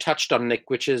that you touched on, Nick,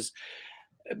 which is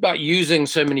about using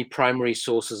so many primary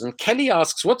sources. And Kelly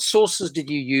asks, what sources did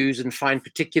you use and find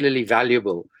particularly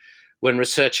valuable when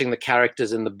researching the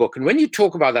characters in the book? And when you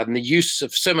talk about that and the use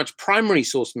of so much primary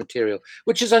source material,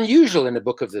 which is unusual in a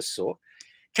book of this sort,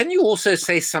 can you also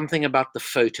say something about the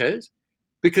photos?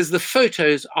 Because the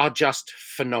photos are just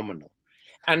phenomenal.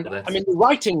 And I mean, the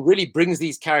writing really brings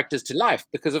these characters to life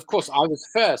because, of course, I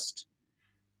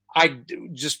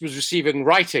just was receiving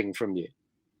writing from you.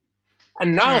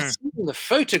 And now seeing the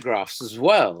photographs as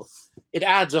well, it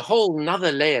adds a whole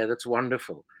nother layer that's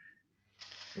wonderful.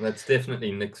 That's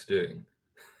definitely Nick's doing.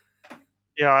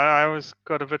 Yeah, I always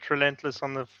got a bit relentless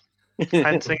on the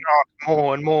hunting out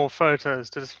more and more photos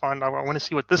to just find out, I want to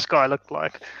see what this guy looked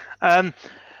like.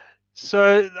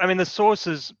 So, I mean, the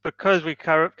sources, because we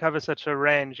cover such a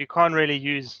range, you can't really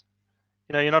use,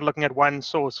 you're not looking at one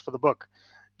source for the book.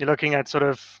 You're looking at sort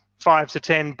of 5 to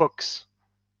 10 books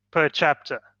per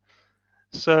chapter.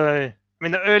 So, I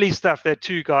mean, the early stuff, there are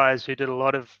two guys who did a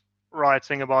lot of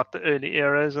writing about the early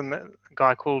eras, and a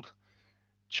guy called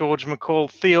George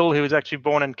McCall Thiel, who was actually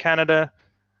born in Canada,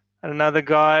 and another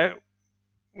guy.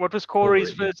 What was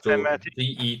Corey's first name, Matthew?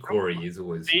 D.E. Corey is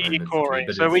always D.E. known as Corey.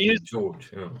 but so we used George.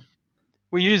 Yeah.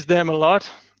 We used them a lot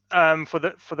for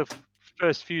the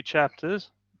first few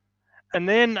chapters, and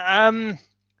then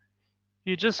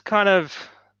you just kind of,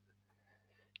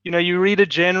 you read a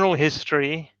general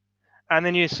history, and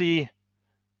then you see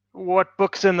what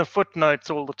books in the footnotes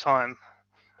all the time,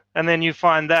 and then you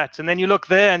find that, and then you look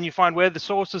there and you find where the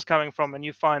source is coming from, and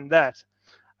you find that.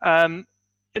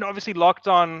 Obviously,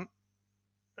 lockdown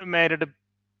made it a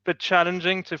bit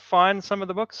challenging to find some of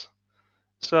the books.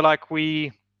 So, like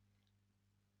I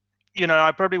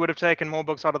probably would have taken more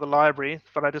books out of the library,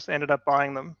 but I just ended up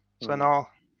buying them. So now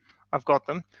I've got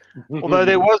them. Although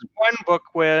there was one book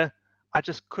where I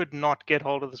just could not get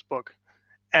hold of this book,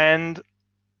 and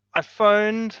I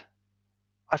found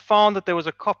that there was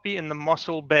a copy in the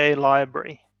Mossel Bay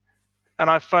Library, and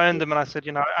I phoned them and I said,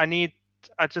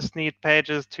 I just need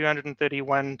pages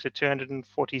 231 to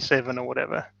 247 or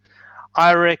whatever.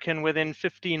 I reckon within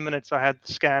 15 minutes I had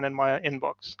the scan in my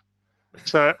inbox.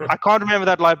 So I can't remember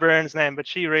that librarian's name, but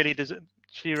she really deserves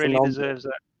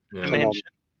that mention.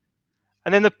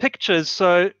 And then the pictures.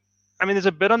 So, I mean, there's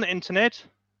a bit on the internet,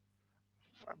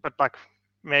 but like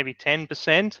maybe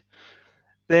 10%.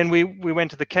 Then we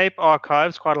went to the Cape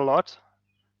Archives quite a lot,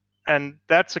 and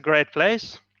that's a great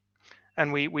place.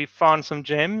 And we found some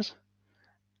gems.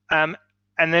 And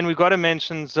then we got to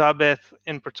mention Zabeth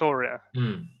in Pretoria.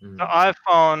 So I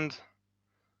found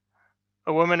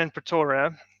a woman in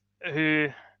Pretoria who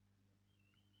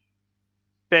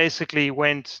basically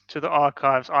went to the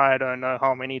archives, I don't know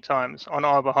how many times, on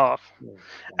our behalf.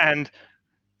 And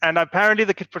apparently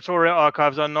the Pretoria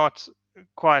archives are not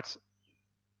quite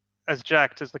as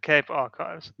jacked as the Cape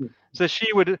archives. So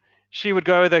she would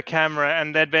go with her camera,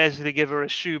 and they'd basically give her a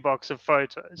shoebox of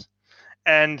photos,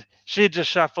 and she'd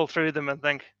just shuffle through them and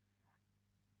think,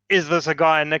 is this a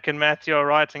guy Nick and Matthew are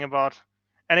writing about?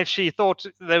 And if she thought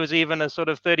there was even a sort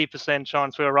of 30%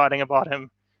 chance we were writing about him,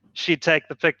 she'd take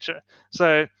the picture.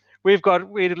 So we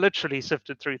literally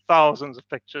sifted through thousands of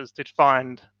pictures to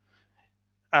find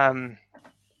the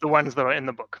ones that are in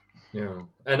the book. Yeah,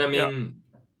 and I mean,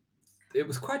 it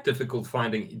was quite difficult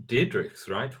finding Deirdre's,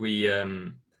 right?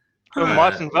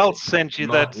 Martin Veldt sent you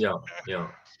that. Yeah.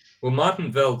 Well,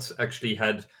 Martin Veldt actually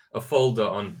had a folder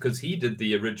on, because he did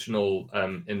the original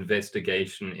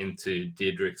investigation into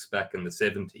Deirdre's back in the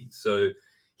 70s. So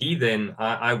he then,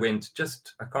 I went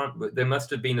there must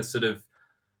have been a sort of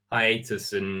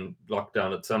hiatus in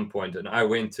lockdown at some point, and I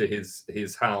went to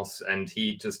his house, and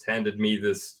he just handed me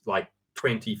this like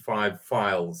 25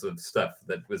 files of stuff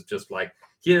that was just like,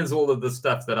 here's all of the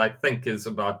stuff that I think is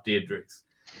about Deirdre's.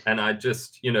 And I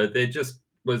just, there just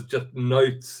was just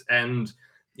notes, and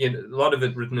a lot of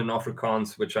it written in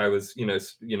Afrikaans, which I was,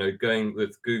 going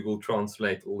with Google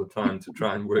Translate all the time to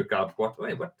try and work out what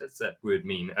does that word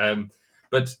mean? And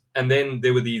then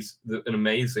there were an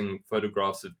amazing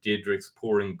photographs of Deirdre's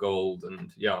pouring gold, and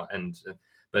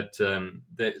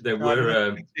there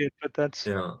were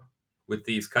with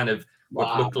these kind of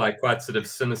what looked like quite sort of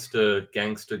sinister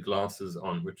gangster glasses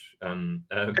on, which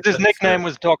his nickname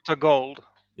was Dr. Gold.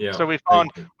 Yeah. So we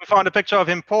found a picture of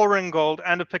him pouring gold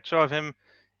and a picture of him.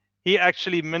 He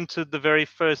actually minted the very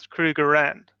first Kruger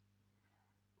Rand.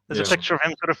 There's a picture of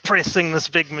him sort of pressing this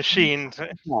big machine.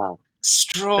 Wow.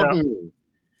 Extraordinary.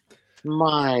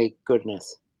 My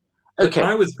goodness. Okay. But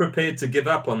I was prepared to give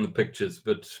up on the pictures,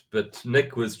 but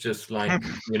Nick was just like,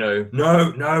 no,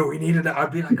 we needed it.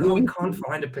 I'd be like, oh, we can't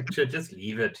find a picture, just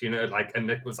leave it, like, and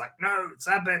Nick was like, no,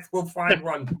 Sabbath, we'll find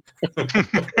one.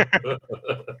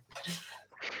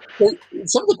 Well,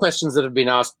 some of the questions that have been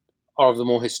asked are of the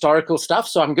more historical stuff,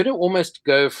 so I'm going to almost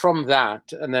go from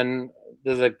that, and then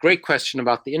there's a great question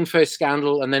about the info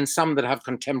scandal, and then some that have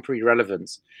contemporary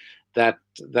relevance that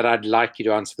I'd like you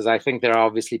to answer, because I think there are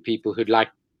obviously people who'd like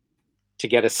to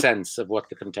get a sense of what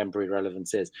the contemporary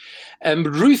relevance is.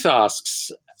 Ruth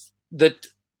asks that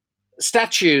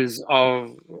statues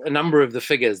of a number of the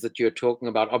figures that you're talking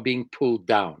about are being pulled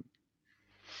down.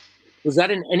 Was that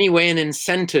in any way an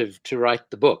incentive to write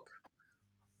the book?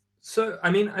 So, I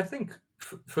mean, I think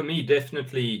for me,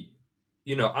 definitely,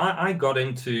 I got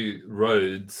into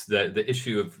roads, the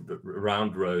issue of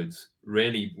around roads,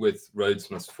 really with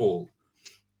Roads Must Fall.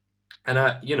 And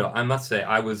I must say,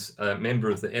 I was a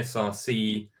member of the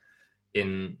SRC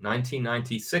in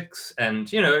 1996, and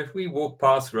we walked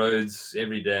past roads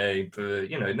every day. But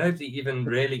nobody even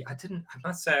really. I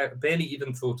must say, I barely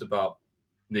even thought about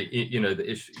the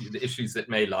issues that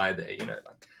may lie there.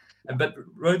 But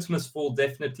Roads Must Fall,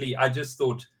 definitely. I just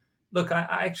thought, look, I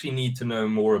actually need to know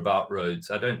more about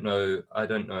Rhodes. I don't know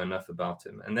enough about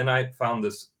him. And then I found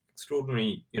this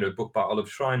extraordinary, book by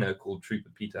Olive Schreiner called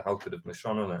Trooper Peter Halkett of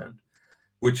Mashonaland,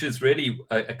 which is really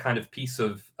a kind of piece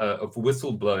of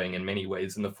whistleblowing in many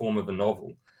ways in the form of a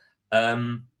novel.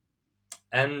 And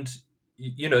then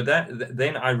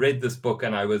I read this book,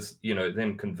 and I was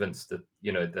then convinced that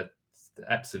that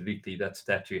absolutely that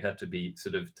statue had to be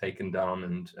sort of taken down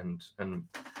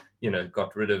and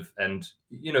got rid of. And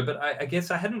but I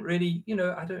guess I hadn't really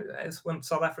I don't, as when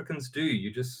South Africans do,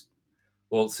 you just,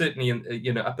 well, certainly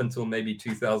up until maybe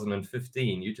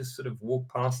 2015, you just sort of walk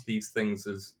past these things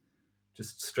as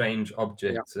just strange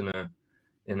objects in a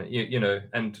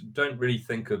and don't really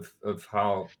think of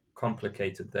how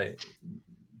complicated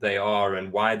they are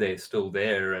and why they're still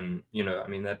there. And I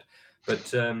mean that, but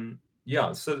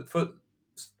so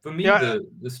for me,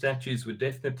 the statues were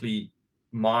definitely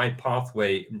my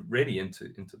pathway really into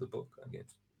the book, I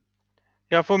guess.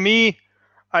 Yeah, for me,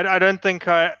 I don't think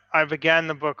I began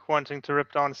the book wanting to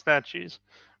rip down statues,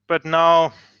 but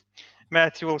now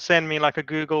Matthew will send me like a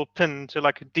Google pin to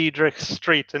like a Diedrich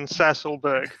Street in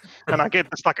Sasolburg, and I get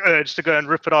this like urge to go and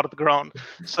rip it out of the ground.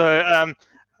 So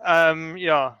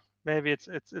yeah, maybe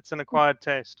it's an acquired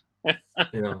taste.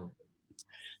 Yeah.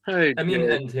 I mean,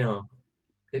 and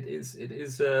it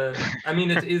is I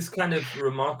mean, it is kind of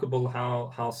remarkable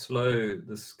how slow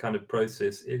this kind of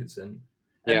process is, and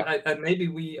maybe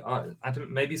we are, I don't,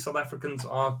 maybe South Africans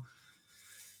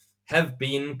have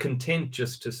been content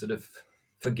just to sort of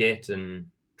forget and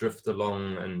drift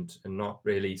along and not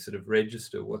really sort of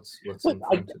register what's in front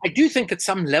of them. I do think at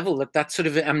some level that sort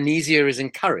of amnesia is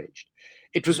encouraged.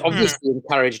 It was obviously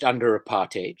encouraged under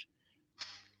apartheid.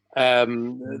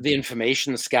 The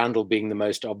information scandal being the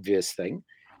most obvious thing.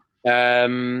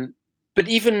 But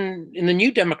even in the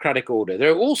new democratic order,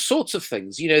 there are all sorts of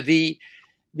things. The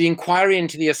inquiry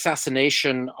into the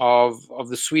assassination of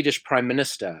the Swedish Prime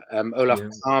Minister, Olof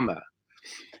Palme.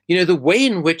 The way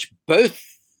in which both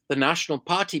the National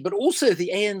Party, but also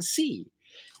the ANC,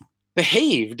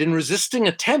 behaved in resisting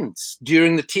attempts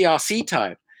during the TRC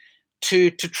time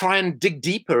to try and dig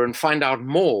deeper and find out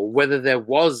more whether there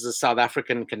was a South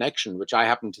African connection, which I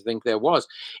happen to think there was.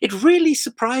 It really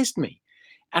surprised me.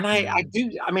 And I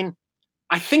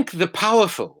think the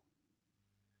powerful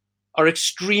are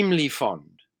extremely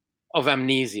fond of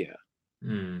amnesia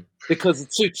because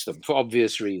it suits them for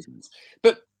obvious reasons.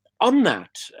 But on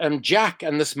that, Jack,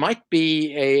 and this might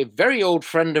be a very old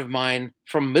friend of mine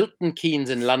from Milton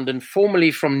Keynes in London, formerly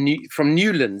from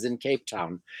Newlands in Cape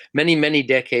Town, many, many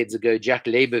decades ago, Jack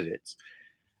Leibowitz.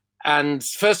 And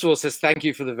first of all says, thank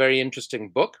you for the very interesting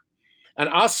book, and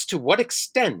asks to what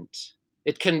extent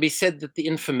it can be said that the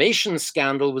information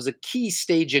scandal was a key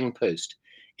staging post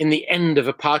in the end of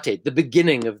apartheid, the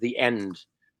beginning of the end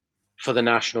for the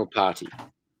National Party.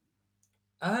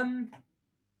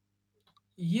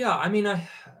 Yeah, I mean,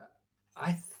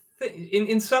 I think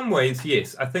in some ways,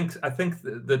 yes. I think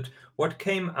that what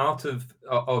came out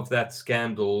of that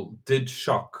scandal did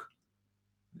shock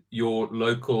your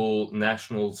local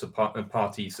National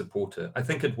Party supporter. I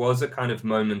think it was a kind of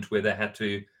moment where they had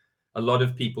to. A lot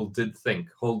of people did think,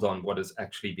 hold on, what has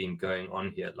actually been going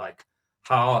on here? Like,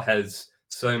 how has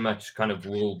so much kind of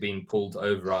wool being pulled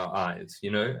over our eyes,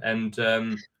 you know. And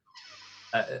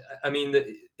I mean,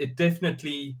 it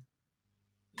definitely,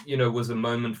 you know, was a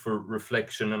moment for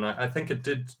reflection, and I think it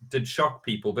did shock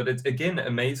people. But it's again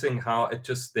amazing how it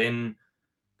just then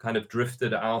kind of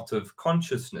drifted out of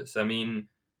consciousness. I mean,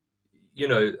 you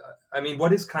know,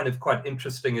 what is kind of quite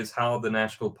interesting is how the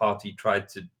National Party tried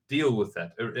to deal with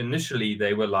that. Initially,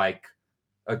 they were like,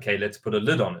 okay, let's put a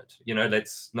lid on it. You know,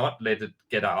 let's not let it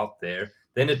get out there.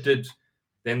 Then it did.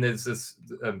 Then there's this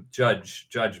Judge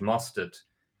Mostert,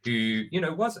 who, you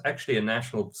know, was actually a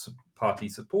National Party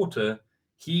supporter.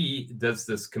 He does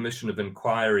this commission of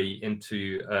inquiry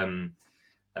into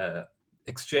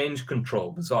exchange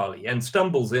control, bizarrely, and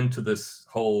stumbles into this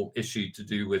whole issue to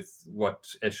do with what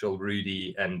Eshel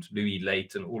Rudy and Louis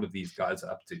Late and all of these guys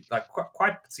are up to, like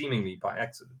quite seemingly by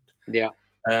accident. Yeah.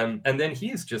 And then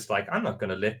he's just like, I'm not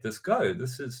going to let this go.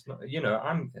 This is, you know,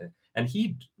 and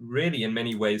he really in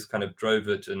many ways kind of drove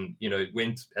it, and, you know,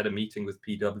 went at a meeting with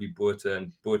P.W. Botha,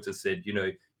 and Botha said, you know,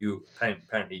 you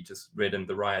apparently just read in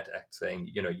the Riot Act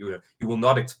saying, you know, you will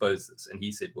not expose this. And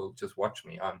he said, well, just watch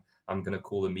me. I'm going to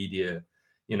call a media,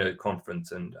 you know,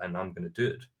 conference, and I'm going to do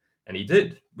it. And he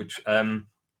did, which, and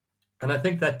I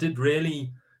think that did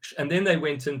really, and then they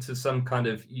went into some kind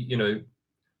of, you know,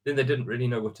 then they didn't really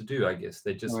know what to do, I guess.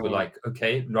 They just were like,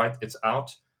 okay, right, it's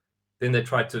out. Then they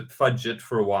tried to fudge it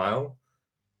for a while.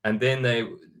 And then they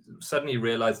suddenly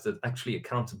realized that actually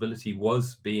accountability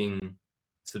was being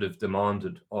sort of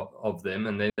demanded of them.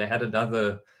 And then they had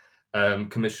another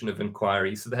commission of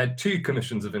inquiry. So they had two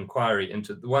commissions of inquiry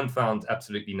into, the one found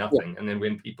absolutely nothing. Yeah. And then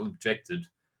when people objected,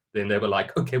 then they were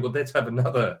like, okay, well, let's have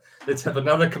another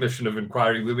commission of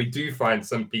inquiry where we do find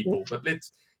some people, but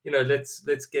let's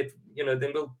get, you know,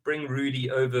 then we'll bring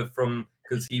Rudy over from,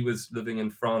 because he was living in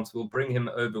France, we'll bring him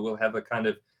over, we'll have a kind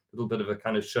of little bit of a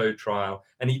kind of show trial.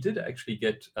 And he did actually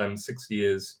get 6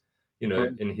 years, you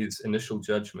know, in his initial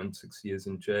judgment, 6 years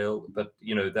in jail, but,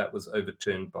 you know, that was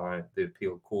overturned by the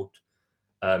appeal court,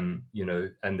 you know,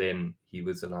 and then he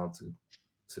was allowed to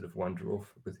sort of wander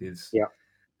off with his,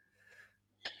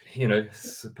 you know,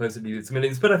 supposedly it's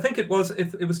millions. But I think it was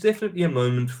definitely a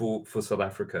moment for South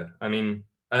Africa. I mean,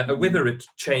 whether it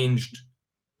changed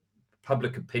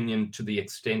public opinion to the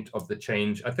extent of the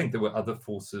change, I think there were other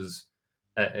forces,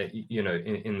 you know,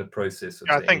 in the process.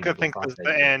 I think the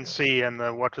ANC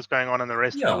and what was going on in the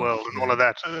rest of the world and all of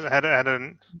that had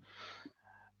an.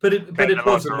 But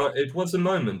it was a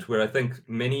moment where I think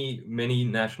many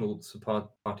National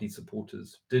Party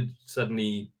supporters did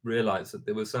suddenly realize that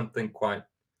there was something quite,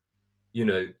 you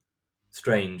know,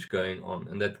 strange going on,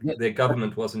 and that their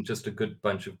government wasn't just a good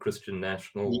bunch of Christian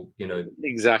national, you know.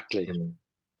 Exactly. You know.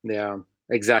 Yeah,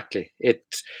 exactly.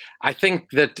 I think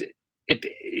that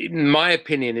in my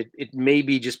opinion, it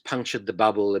maybe just punctured the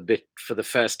bubble a bit for the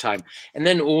first time. And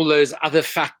then all those other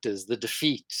factors, the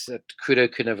defeats at Kuro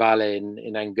Kinavala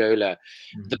in Angola,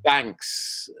 the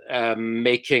banks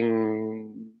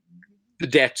making the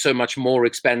debt so much more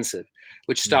expensive,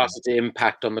 which started to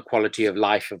impact on the quality of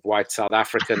life of white South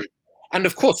African. And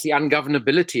of course, the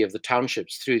ungovernability of the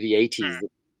townships through the 80s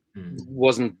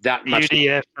wasn't that much.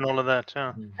 UDF and all of that,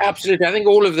 yeah. Absolutely. I think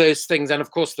all of those things, and of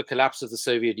course, the collapse of the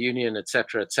Soviet Union, et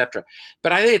cetera, et cetera.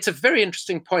 But I think it's a very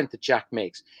interesting point that Jack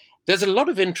makes. There's a lot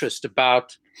of interest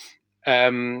about,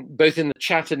 both in the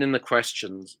chat and in the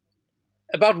questions,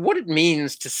 about what it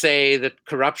means to say that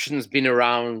corruption's been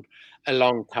around a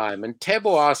long time. And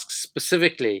Tebo asks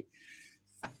specifically,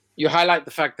 you highlight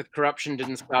the fact that corruption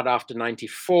didn't start after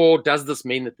 94. Does this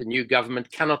mean that the new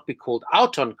government cannot be called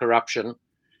out on corruption?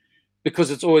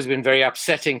 Because it's always been very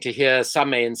upsetting to hear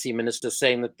some ANC ministers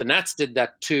saying that the Nats did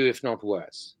that too, if not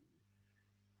worse.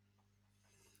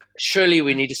 Surely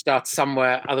we need to start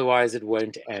somewhere, otherwise it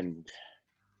won't end.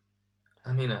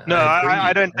 I mean,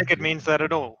 I don't think it means that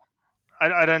at all.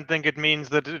 I don't think it means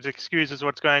that it excuses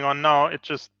what's going on now. It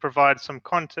just provides some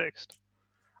context.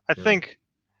 I think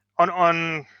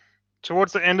on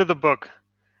towards the end of the book,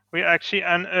 we actually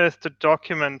unearthed a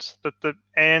document that the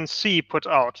ANC put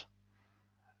out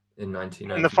in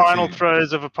 1992. In the final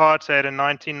throes of apartheid in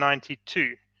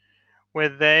 1992, where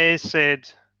they said,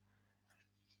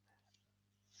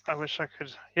 I wish I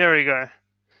could, here we go.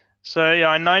 So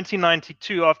yeah, in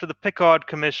 1992, after the Pickard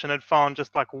Commission had found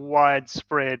just like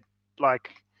widespread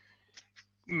like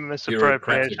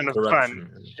misappropriation of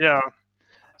funds. Yeah.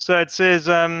 So it says,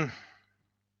 so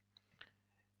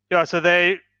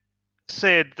they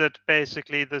said that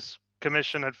basically this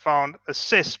commission had found a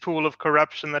cesspool of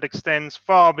corruption that extends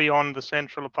far beyond the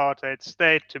central apartheid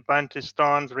state to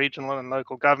Bantustan's regional and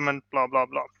local government, blah, blah,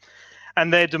 blah.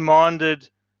 And they demanded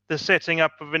the setting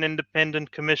up of an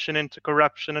independent commission into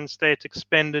corruption and state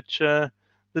expenditure,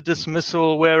 the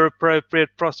dismissal where appropriate,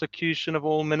 prosecution of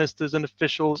all ministers and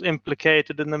officials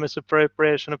implicated in the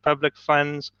misappropriation of public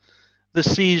funds, the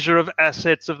seizure of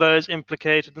assets of those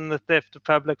implicated in the theft of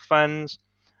public funds,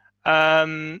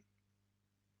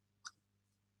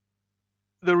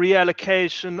 the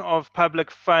reallocation of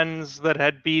public funds that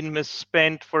had been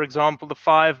misspent. For example, the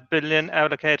 5 billion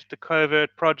allocated to covert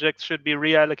projects should be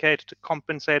reallocated to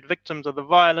compensate victims of the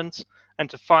violence and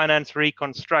to finance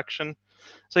reconstruction.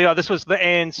 So yeah, this was the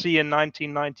ANC in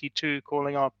 1992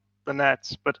 calling out the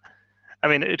Nats, but I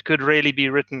mean, it could really be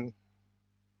written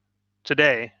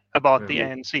today about the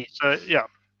ANC. So yeah,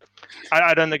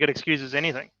 I don't think it excuses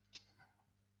anything.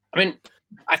 I mean,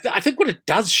 I think what it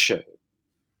does show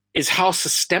is how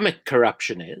systemic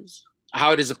corruption is,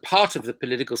 how it is a part of the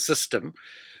political system,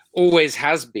 always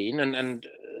has been, and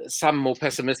some more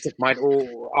pessimistic might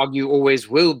argue always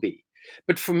will be.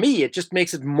 But for me, it just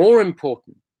makes it more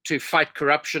important to fight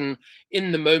corruption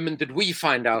in the moment that we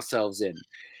find ourselves in.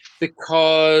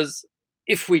 Because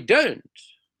if we don't,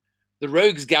 the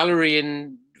rogues gallery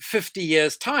in 50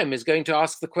 years' time is going to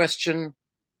ask the question,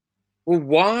 well,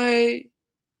 why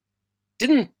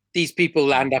didn't these people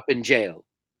land up in jail?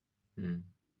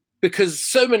 Because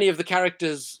so many of the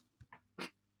characters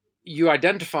you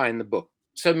identify in the book,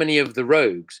 so many of the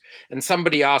rogues, and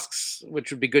somebody asks,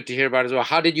 which would be good to hear about as well,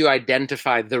 how did you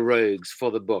identify the rogues for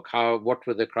the book? What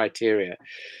were the criteria?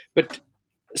 But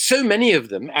so many of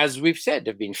them, as we've said,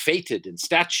 have been fated in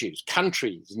statues,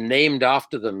 countries named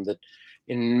after them that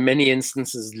in many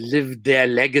instances lived their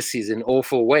legacies in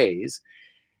awful ways,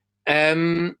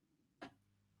 and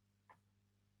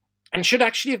should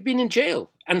actually have been in jail.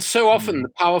 And so often the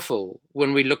powerful,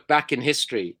 when we look back in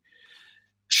history,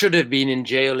 should have been in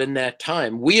jail in their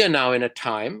time. We are now in a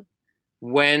time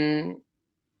when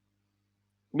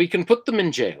we can put them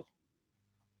in jail.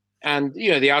 And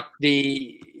you know,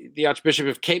 the Archbishop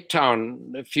of Cape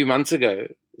Town a few months ago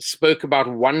spoke about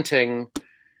wanting,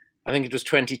 I think it was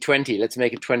 2020, let's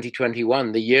make it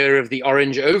 2021, the year of the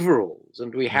orange overalls.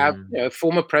 And we have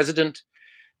former president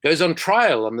goes on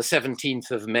trial on the 17th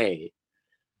of May.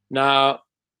 Now,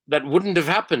 that wouldn't have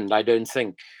happened, I don't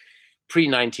think,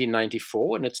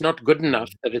 pre-1994, and it's not good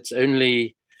enough that it's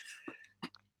only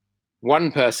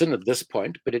one person at this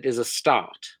point, but it is a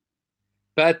start.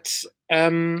 But I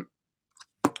mean,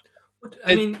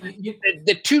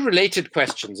 there are two related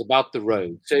questions about the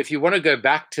road. So if you want to go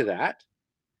back to that.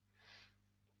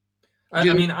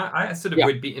 I sort of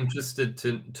would be interested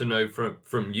to know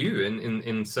from you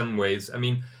in some ways. I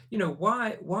mean, you know,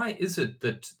 why is it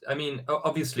that, I mean,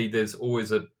 obviously there's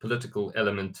always a political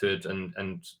element to it, and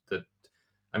that,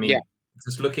 I mean,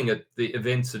 just looking at the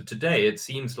events of today, it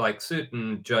seems like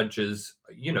certain judges,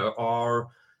 you know, are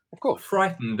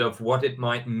frightened of what it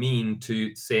might mean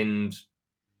to send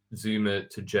Zuma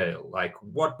to jail. Like,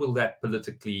 what will that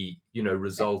politically, you know,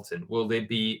 result in? Will there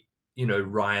be, you know,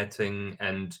 rioting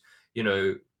and, you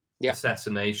know,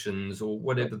 assassinations or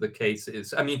whatever the case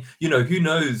is? I mean, you know, who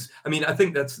knows? I mean, I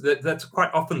think that's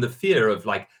quite often the fear of,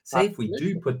 like, say, if we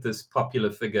do put this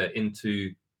popular figure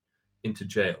into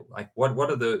jail, like what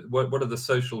are the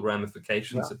social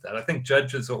ramifications of that? I think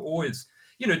judges are always,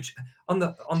 you know, on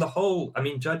the whole, I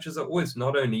mean, judges are always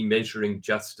not only measuring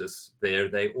justice there,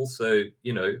 they also,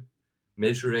 you know,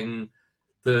 measuring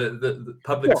the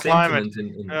public sentiment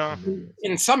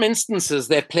in some instances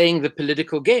they're playing the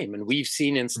political game, and we've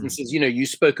seen instances, you know, you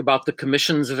spoke about the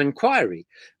commissions of inquiry.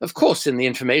 Of course, in the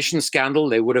information scandal,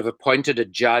 they would have appointed a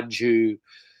judge who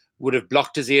would have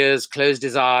blocked his ears, closed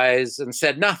his eyes, and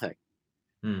said nothing.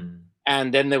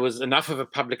 And then there was enough of a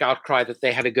public outcry that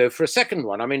they had to go for a second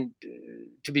one. I mean,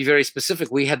 to be very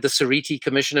specific, we had the Sariti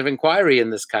Commission of Inquiry in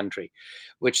this country,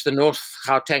 which the North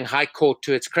Gauteng High Court,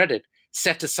 to its credit,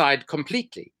 set aside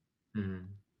completely,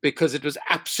 because it was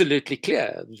absolutely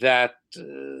clear that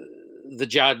the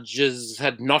judges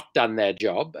had not done their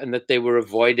job and that they were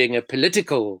avoiding a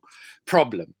political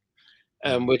problem,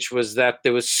 which was that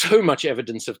there was so much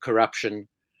evidence of corruption,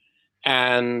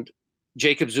 and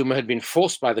Jacob Zuma had been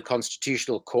forced by the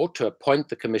Constitutional Court to appoint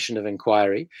the Commission of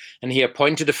Inquiry, and he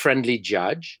appointed a friendly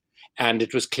judge, and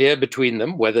it was clear between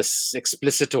them, whether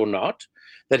explicit or not,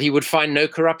 that he would find no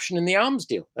corruption in the arms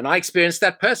deal. And I experienced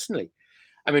that personally.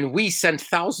 I mean, we sent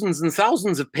thousands and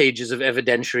thousands of pages of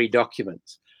evidentiary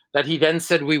documents that he then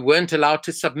said we weren't allowed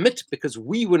to submit because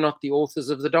we were not the authors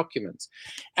of the documents.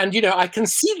 And, you know, I can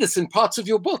see this in parts of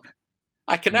your book.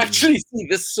 I can actually see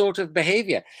this sort of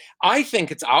behavior. I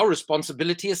think it's our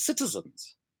responsibility as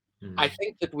citizens. I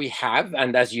think that we have,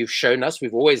 and as you've shown us,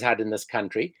 we've always had in this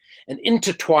country, an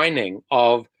intertwining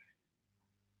of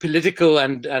political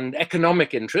and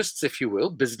economic interests, if you will,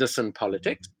 business and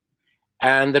politics,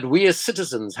 and that we as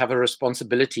citizens have a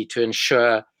responsibility to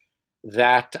ensure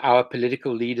that our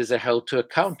political leaders are held to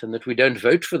account and that we don't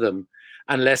vote for them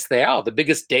unless they are. The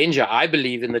biggest danger, I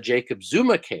believe, in the Jacob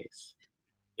Zuma case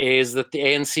is that the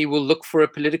ANC will look for a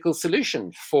political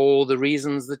solution for the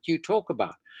reasons that you talk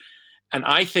about. And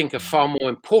I think a far more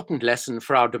important lesson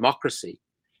for our democracy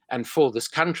and for this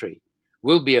country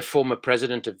will be a former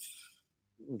president of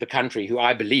the country who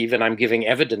I believe, and I'm giving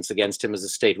evidence against him as a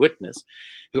state witness,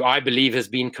 who I believe has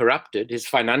been corrupted. His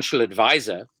financial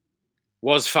advisor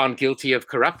was found guilty of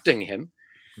corrupting him.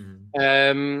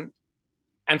 And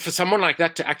for someone like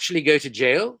that to actually go to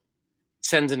jail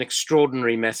sends an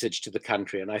extraordinary message to the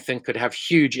country, and I think could have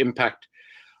huge impact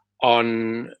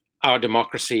on our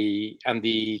democracy and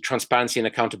the transparency and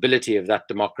accountability of that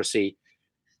democracy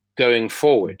going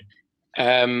forward.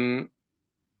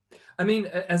 I mean,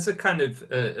 as a kind of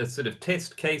a sort of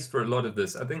test case for a lot of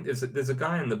this, I think there's a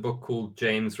guy in the book called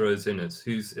James Rose Innes,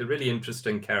 who's a really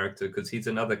interesting character because he's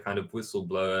another kind of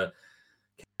whistleblower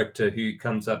character who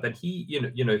comes up, and he,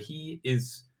 he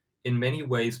is in many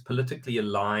ways politically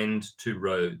aligned to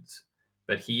Rhodes,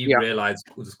 but he realized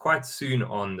was quite soon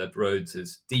on that Rhodes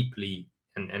is deeply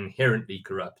and inherently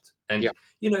corrupt, and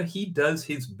he does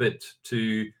his bit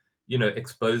to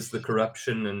expose the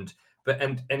corruption, and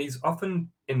he's often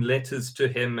in letters to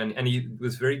him, and he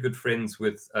was very good friends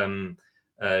with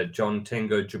John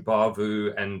Tengo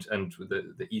Jabavu and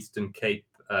the Eastern Cape,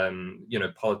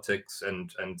 politics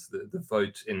and the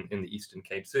vote in the Eastern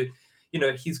Cape. So,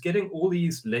 he's getting all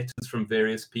these letters from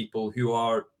various people who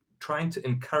are trying to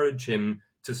encourage him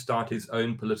to start his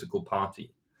own political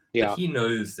party. Yeah. But he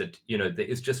knows that, there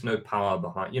is just no power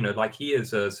behind, like he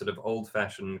is a sort of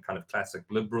old-fashioned kind of classic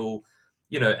liberal,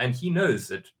 and he knows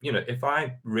that, if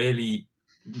I really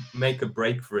make a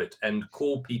break for it and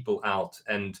call people out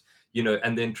and,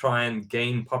 and then try and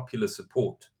gain popular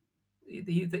support,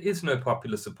 there is no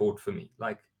popular support for me.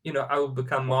 Like, I will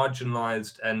become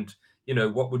marginalized, and,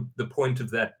 what would the point of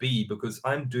that be? Because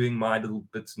I'm doing my little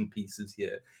bits and pieces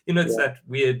here. It's that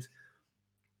weird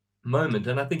moment,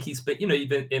 and I think he's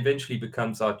eventually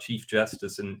becomes our Chief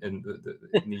Justice in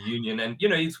the Union, and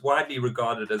he's widely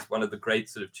regarded as one of the great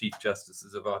sort of Chief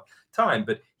Justices of our time.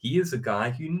 But he is a guy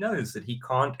who knows that he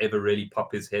can't ever really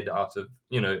pop his head out of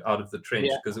the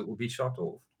trench because it will be shot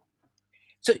off.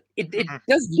 So it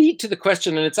does lead to the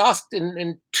question, and it's asked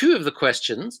in two of the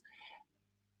questions.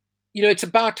 It's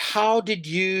about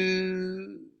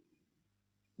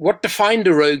what defined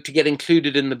a rogue to get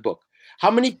included in the book?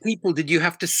 How many people did you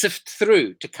have to sift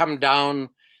through to come down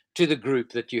to the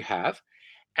group that you have?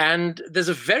 And there's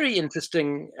a very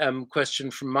interesting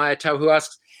question from Maya Tau, who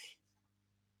asks,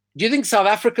 do you think South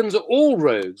Africans are all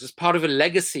rogues as part of a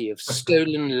legacy of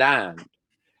stolen land,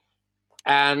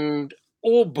 and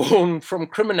all born from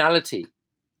criminality,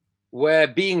 where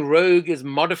being rogue is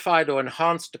modified or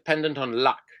enhanced dependent on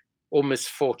luck or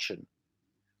misfortune?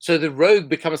 So the rogue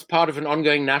becomes part of an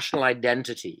ongoing national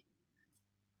identity.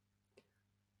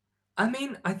 I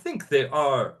mean, I think there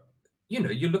are,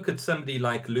 you look at somebody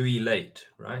like Louis Late,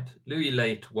 right? Louis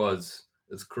Late was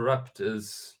as corrupt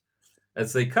as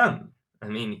they come. I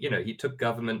mean, he took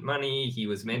government money, he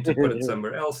was meant to put it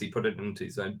somewhere else, he put it into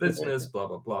his own business, blah,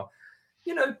 blah, blah.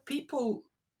 People,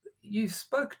 you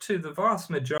spoke to the vast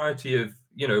majority of,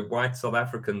 white South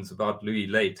Africans about Louis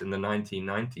Late in the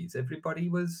 1990s. Everybody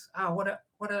was, what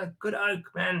a good oak,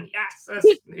 man. Yes, that's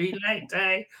Louis Late,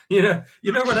 eh? You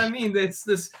know what I mean? There's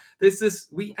this,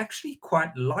 we actually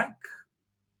quite like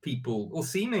people, or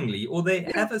seemingly, or they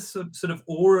have a sort of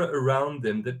aura around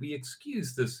them that we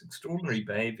excuse this extraordinary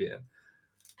behavior.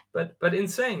 But in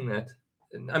saying that,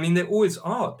 I mean, there always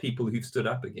are people who've stood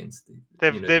up against the.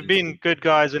 There've been good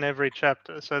guys in every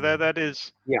chapter, so that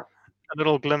is a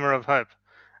little glimmer of hope.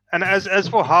 And as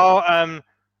for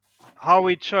how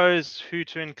we chose who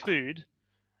to include,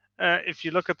 if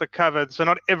you look at the cover, so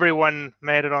not everyone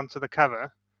made it onto the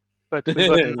cover, but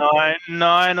we've got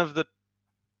nine of the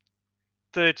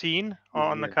 13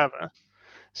 are on the cover.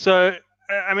 So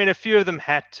I mean, a few of them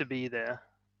had to be there,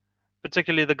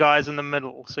 particularly the guys in the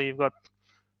middle. So you've got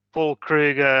Paul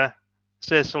Kruger,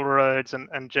 Cecil Rhodes,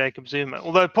 and Jacob Zuma.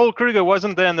 Although Paul Kruger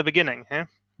wasn't there in the beginning,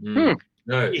 No,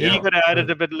 he got added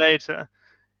a bit later.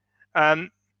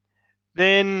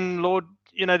 Then Lord,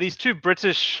 these two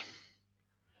British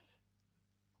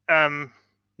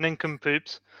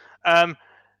nincompoops.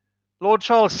 Lord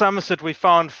Charles Somerset we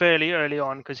found fairly early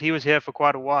on because he was here for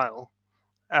quite a while.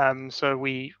 So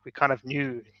we kind of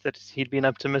knew that he'd been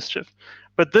up to mischief.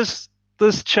 But this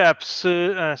chap,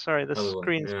 sorry, the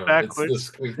screen's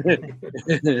backwards.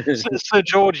 Sir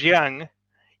George Young,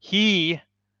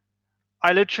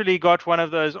 I literally got one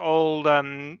of those old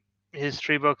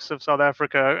history books of South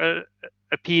Africa,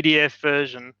 a PDF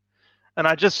version, and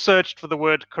I just searched for the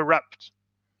word corrupt.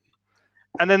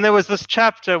 And then there was this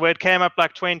chapter where it came up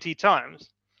like 20 times.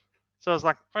 So I was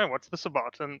like, oh, what's this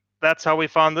about? And that's how we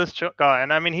found this guy.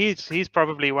 And I mean, he's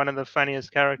probably one of the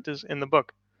funniest characters in the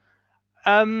book.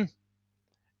 I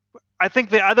think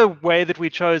the other way that we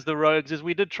chose the rogues is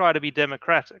we did try to be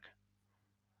democratic.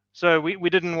 So we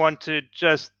didn't want to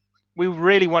just, we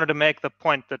really wanted to make the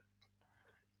point that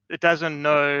it doesn't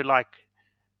know, like,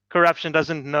 corruption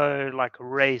doesn't know like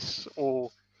race or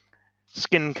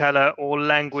skin color or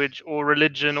language or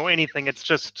religion or anything. It's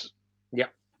just, Yeah,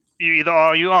 you either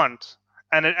are or you aren't,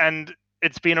 and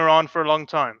it's been around for a long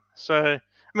time. So I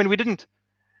mean, we didn't.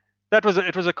 It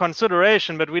was a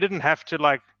consideration, but we didn't have to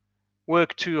like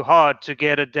work too hard to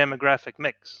get a demographic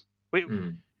mix.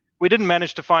 We didn't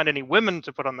manage to find any women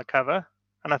to put on the cover,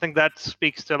 and I think that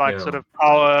speaks to like sort of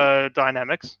power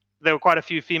dynamics. There were quite a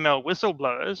few female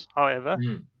whistleblowers, however.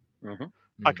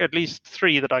 Like at least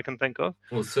 3 that I can think of.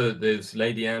 Well, so there's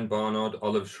Lady Anne Barnard.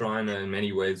 Olive Schreiner in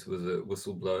many ways was a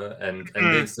whistleblower, and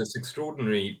there's this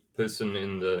extraordinary person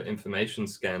in the information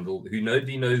scandal who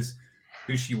nobody knows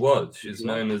who she was. She's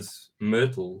known as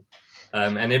Myrtle,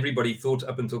 and everybody thought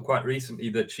up until quite recently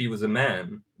that she was a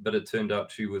man, but it turned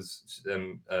out she was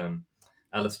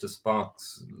Alistair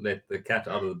Sparks let the cat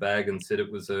out of the bag and said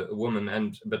it was a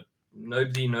woman, but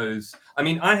nobody knows. I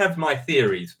mean, I have my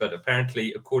theories, but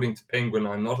apparently, according to Penguin,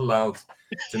 I'm not allowed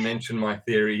to mention my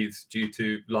theories due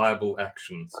to liable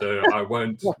action. So I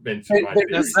won't mention my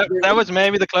theories. That was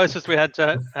maybe the closest we had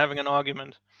to having an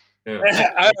argument.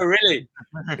 Oh, really?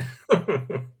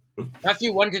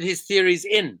 Matthew wanted his theories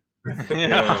in.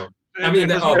 Yeah. I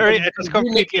mean, it was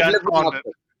completely unfounded.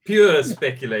 Pure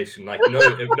speculation, like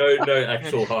no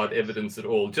actual hard evidence at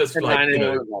all. Just like I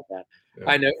know all about that. Yeah.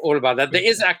 I know all about that. There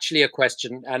is actually a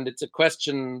question, and it's a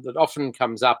question that often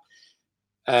comes up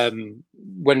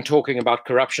when talking about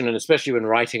corruption, and especially when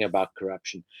writing about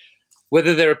corruption,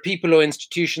 whether there are people or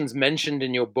institutions mentioned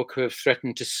in your book who have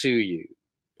threatened to sue you,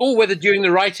 or whether during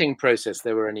the writing process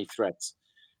there were any threats.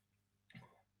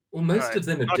 Well, most of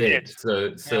them are dead,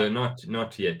 so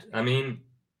not yet. I mean,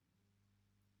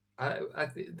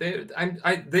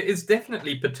 there is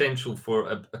definitely potential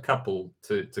for a couple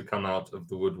to come out of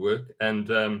the woodwork, and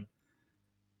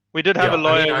we did have a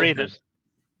lawyer read it.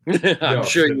 I'm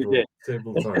sure you did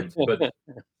several times, but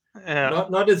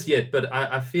not as yet. But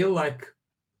I feel like,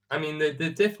 I mean, there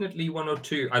definitely 1 or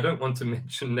 2. I don't want to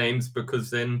mention names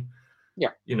because then,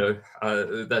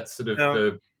 that's sort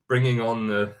of bringing on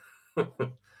the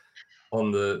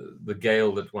on the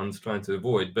gale that one's trying to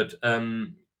avoid. But I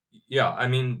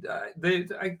mean,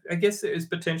 I guess there is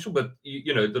potential, but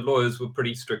the lawyers were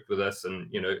pretty strict with us, and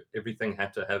everything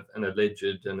had to have an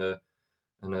alleged and a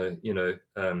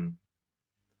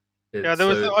there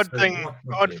was the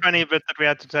odd funny bit that we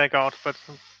had to take out, but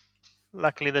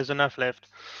luckily there's enough left.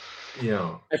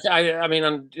 Yeah, I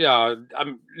mean,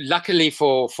 luckily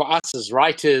for us as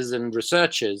writers and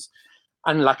researchers,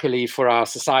 unluckily for our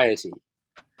society.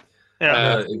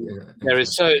 There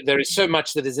is so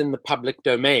much that is in the public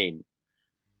domain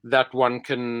that one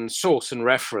can source and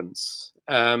reference,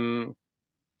 that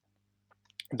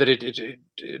it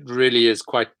really is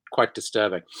quite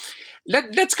disturbing.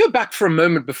 Let's go back for a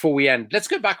moment before we end. Let's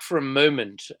go back for a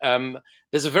moment.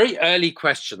 There's a very early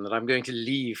question that I'm going to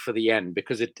leave for the end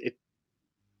because it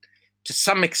to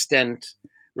some extent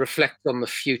reflects on the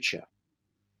future.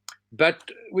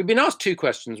 But we've been asked 2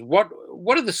 questions. What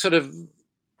are the sort of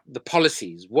the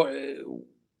policies?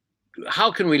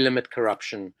 How can we limit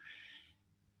corruption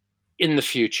in the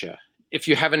future? If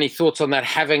you have any thoughts on that,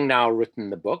 having now written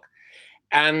the book.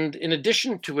 And in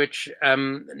addition to which,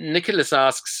 Nicholas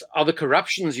asks, are the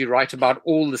corruptions you write about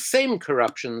all the same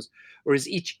corruptions, or is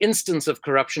each instance of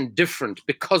corruption different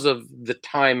because of the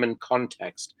time and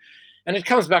context? And it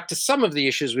comes back to some of the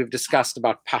issues we've discussed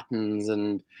about patterns,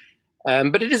 and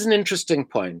but it is an interesting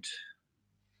point.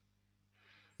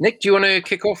 Nick, do you want to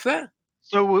kick off there?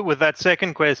 So with that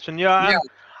second question, I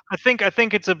think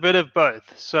it's a bit of both.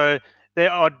 So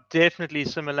there are definitely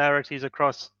similarities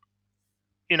across.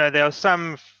 There are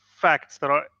some facts that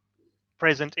are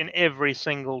present in every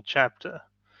single chapter.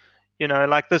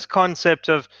 Like this concept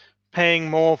of paying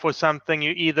more for something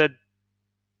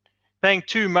paying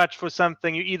too much for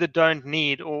something you either don't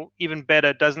need, or even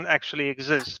better, doesn't actually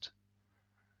exist.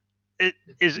 It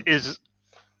is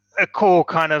a core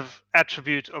kind of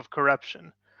attribute of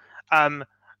corruption.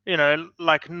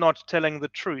 Like not telling the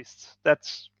truth.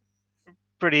 That's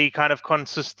pretty kind of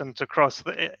consistent across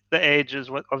the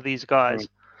ages of these guys.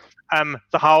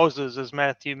 the houses, as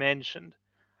Matthew mentioned.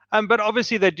 But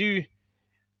obviously they do.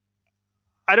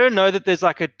 I don't know that there's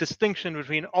like a distinction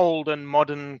between old and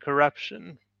modern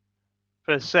corruption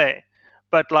per se,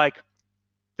 but like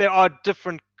there are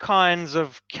different kinds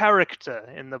of character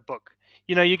in the book.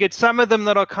 You get some of them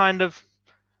that are kind of,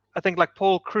 I think, like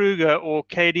Paul Kruger or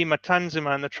KD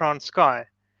Matanzima in the Transkei.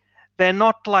 They're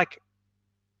not like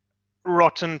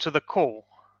rotten to the core,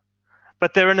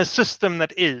 but they're in a system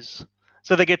that is,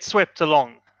 so they get swept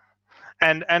along.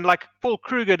 And like Paul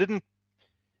Kruger didn't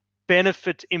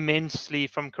benefit immensely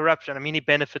from corruption. I mean, he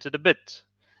benefited a bit.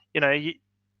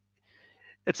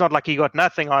 It's not like he got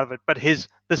nothing out of it, but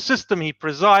the system he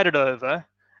presided over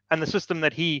and the system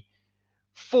that he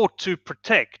fought to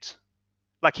protect,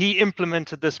 like he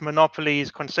implemented this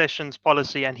monopolies, concessions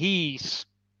policy, and he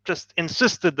just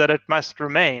insisted that it must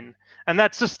remain. And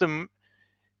that system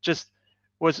just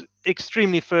was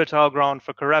extremely fertile ground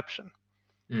for corruption.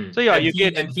 So yeah,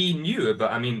 and he knew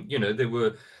about. I mean, there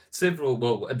were several.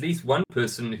 Well, at least one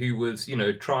person who was,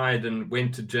 tried and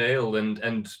went to jail,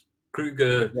 and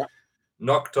Kruger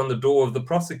knocked on the door of the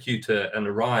prosecutor and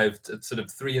arrived at sort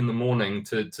of 3 a.m.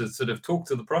 to sort of talk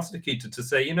to the prosecutor to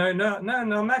say, no,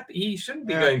 Matt, he shouldn't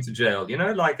be going to jail,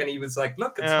 and he was like,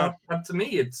 look, it's not up to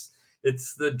me.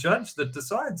 It's the judge that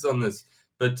decides on this.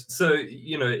 But so,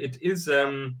 it is,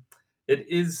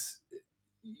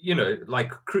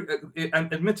 like,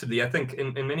 and admittedly, I think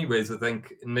in many ways, I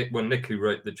think Nick, who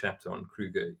wrote the chapter on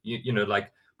Kruger,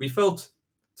 like we felt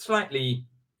slightly,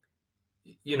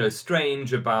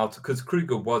 strange about, because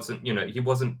Kruger wasn't, he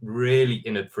wasn't really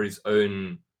in it for his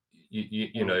own,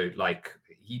 like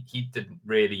he didn't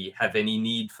really have any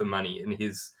need for money in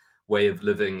his way of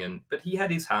living, but he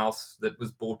had his house that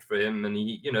was bought for him, and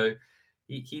he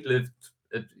lived.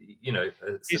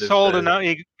 He sold a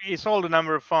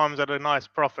number of farms at a nice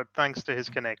profit thanks to his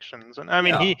connections, and I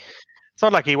mean it's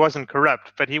not like he wasn't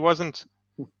corrupt, but he wasn't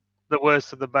the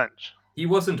worst of the bunch. He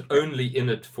wasn't only in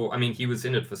it for. I mean, he was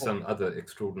in it for some other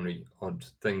extraordinary odd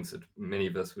things that many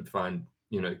of us would find,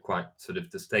 quite sort of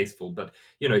distasteful. But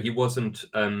he wasn't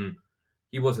in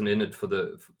it for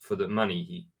the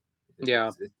money.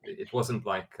 It wasn't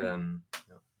like.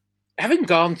 Having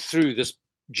gone through this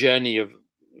journey of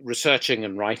researching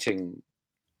and writing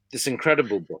this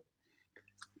incredible book,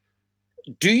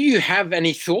 do you have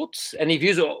any thoughts, any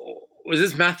views, or was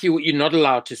this, Matthew, what you're not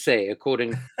allowed to say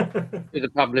according to the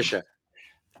publisher,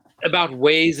 about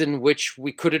ways in which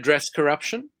we could address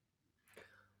corruption?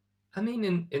 I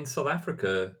mean, in South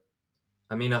Africa,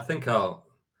 I mean, I think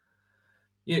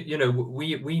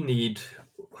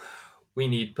we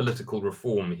need political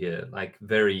reform here, like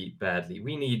very badly.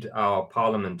 We need our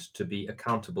parliament to be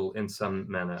accountable in some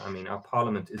manner. I mean, our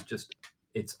parliament is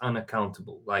it's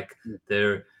unaccountable. Like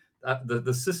the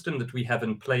system that we have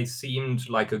in place seemed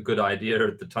like a good idea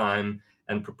at the time,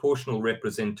 and proportional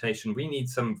representation. We need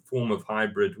some form of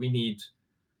hybrid. We need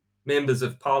members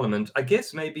of parliament, I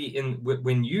guess maybe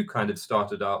when you kind of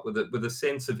started out with a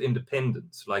sense of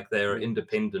independence, like they're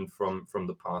independent from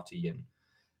the party, and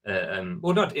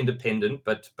well, not independent,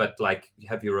 but like you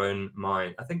have your own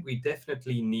mind. I think we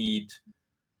definitely need,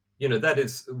 that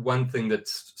is one thing that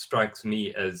strikes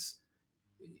me as,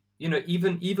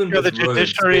 even with the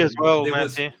judiciary as well,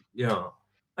 Matthew.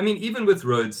 I mean, even with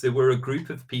Rhodes, there were a group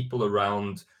of people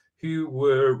around who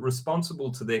were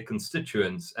responsible to their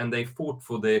constituents, and they fought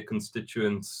for their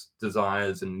constituents'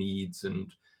 desires and needs,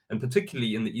 and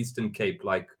particularly in the Eastern Cape,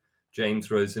 like James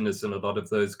Rosinus and a lot of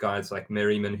those guys like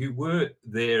Merriman, who were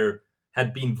there,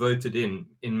 had been voted in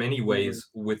many ways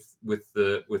with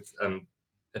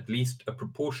at least a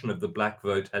proportion of the black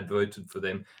vote had voted for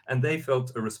them, and they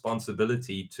felt a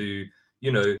responsibility to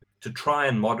try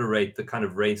and moderate the kind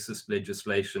of racist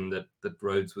legislation that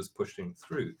Rhodes was pushing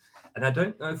through. And I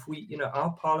don't know if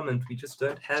our parliament, we just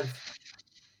don't have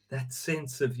that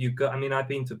sense of I mean, I've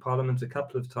been to parliament a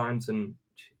couple of times, and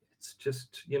it's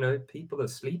just, people are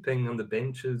sleeping on the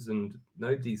benches and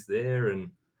nobody's there.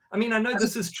 And I mean, I know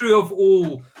this is true of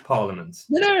all parliaments.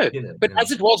 But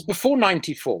as it was before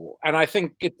 94, and I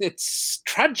think it's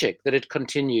tragic that it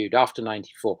continued after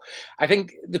 94. I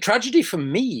think the tragedy for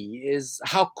me is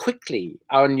how quickly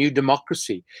our new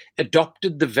democracy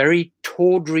adopted the very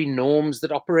tawdry norms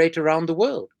that operate around the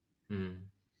world.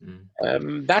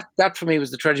 That for me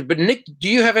was the tragedy. But Nick, do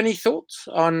you have any thoughts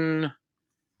on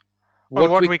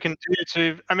what we can do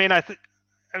to? I mean,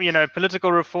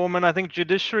 political reform, and I think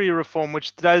judiciary reform,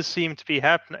 which does seem to be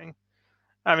happening.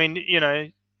 I mean,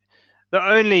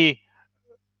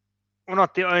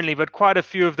 not the only, but quite a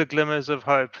few of the glimmers of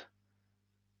hope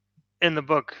in the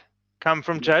book come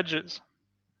from judges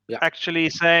actually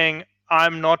saying,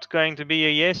 I'm not going to be a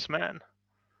yes man.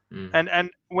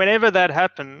 And whenever that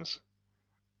happens,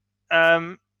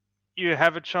 you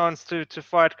have a chance to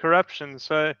fight corruption.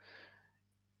 So,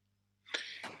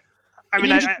 I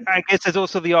mean, I guess there's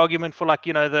also the argument for, like,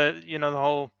 the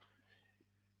whole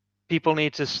people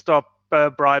need to stop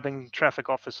bribing traffic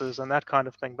officers and that kind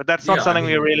of thing. But that's not Yeah, I something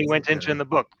we mean, really went into in the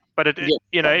book. But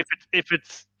if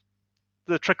it's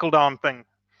the trickle down thing.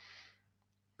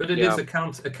 But it is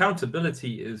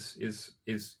accountability is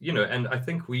and I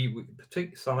think we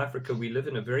particularly South Africa, we live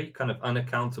in a very kind of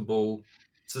unaccountable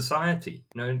society.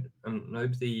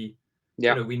 Nobody,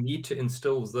 we need to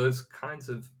instill those kinds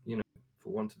of, for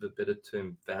want of a better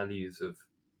term, values of,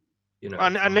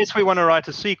 unless we want to write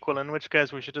a sequel, in which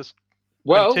case we should just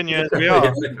continue as we are.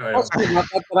 are. That's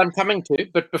what I'm coming to.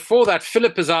 But before that,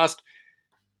 Philip has asked,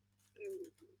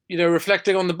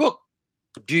 reflecting on the book,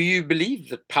 do you believe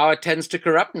that power tends to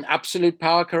corrupt and absolute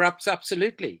power corrupts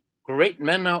absolutely? Great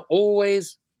men are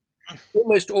almost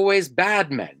always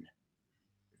bad men.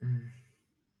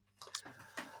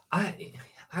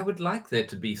 I would like there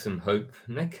to be some hope,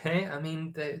 Nick. Hey, I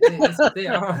mean, there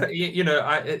are,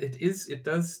 it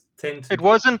does tend to. It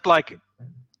wasn't like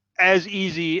as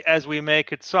easy as we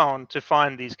make it sound to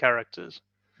find these characters.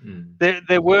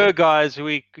 There were guys who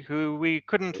we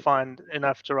couldn't find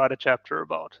enough to write a chapter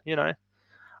about.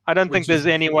 I don't think there's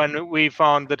anyone we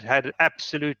found that had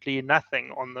absolutely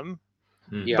nothing on them.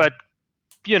 But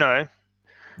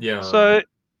so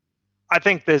I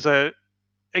think there's a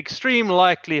extreme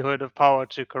likelihood of power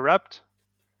to corrupt,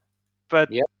 but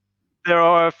there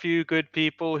are a few good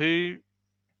people who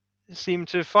seem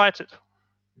to fight it,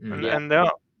 and there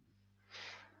are.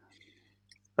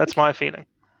 That's my feeling.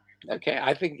 Okay,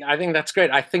 I think that's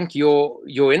great. I think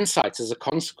your insights as a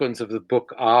consequence of the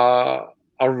book are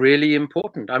really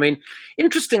important. I mean,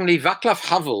 interestingly, Václav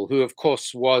Havel, who of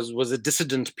course was a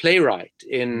dissident playwright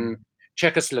in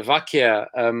Czechoslovakia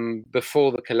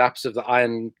before the collapse of the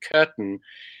Iron Curtain,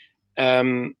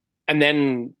 and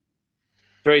then,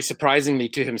 very surprisingly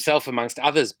to himself, amongst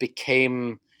others,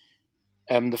 became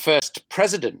the first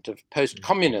president of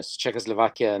post-communist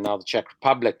Czechoslovakia, now the Czech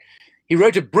Republic. He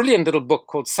wrote a brilliant little book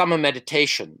called Summer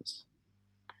Meditations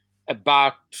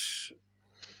about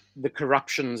the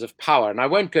corruptions of power. And I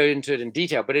won't go into it in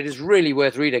detail, but it is really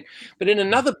worth reading. But in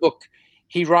another book,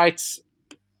 he writes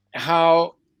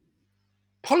how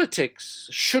politics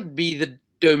should be the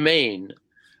domain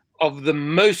of the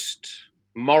most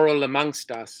moral amongst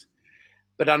us,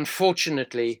 but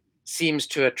unfortunately seems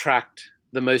to attract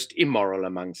the most immoral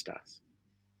amongst us.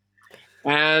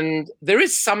 And there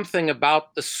is something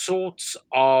about the sorts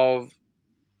of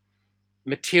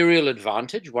material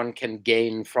advantage one can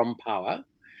gain from power.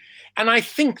 And I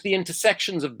think the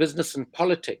intersections of business and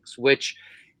politics, which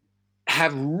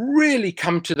have really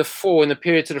come to the fore in the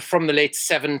period sort of from the late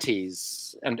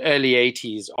 70s and early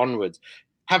 80s onwards,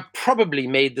 have probably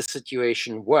made the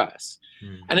situation worse.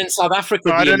 And in South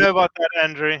Africa... I don't know about that,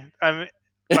 Andrew.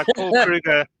 Like Paul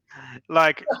Kruger,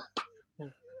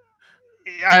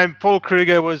 Paul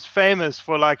Kruger was famous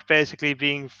for basically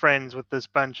being friends with this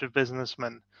bunch of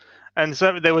businessmen. And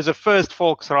so there was a first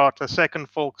Volksraad, a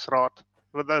second Volksraad,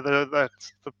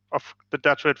 that's the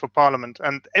Dutch word for parliament.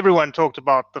 And everyone talked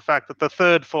about the fact that the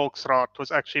third Volksraad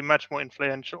was actually much more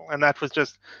influential. And that was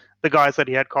just the guys that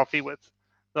he had coffee with,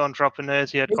 the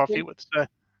entrepreneurs he had coffee with. So,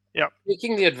 yeah.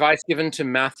 Taking the advice given to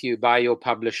Matthew by your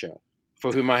publisher,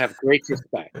 for whom I have great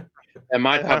respect, and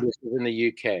my publishers in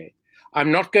the UK,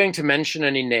 I'm not going to mention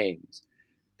any names,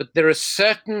 but there are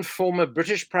certain former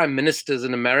British prime ministers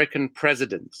and American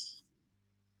presidents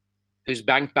whose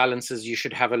bank balances you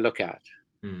should have a look at.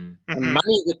 The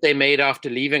money that they made after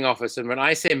leaving office, and when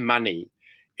I say money,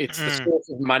 it's the sort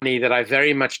of money that I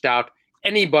very much doubt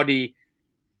anybody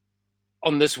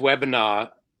on this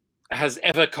webinar has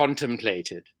ever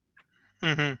contemplated.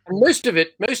 And most of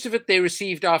it they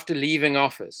received after leaving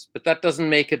office, but that doesn't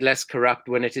make it less corrupt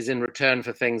when it is in return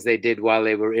for things they did while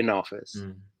they were in office.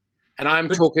 And I'm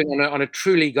talking on a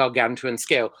truly gargantuan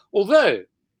scale. Although,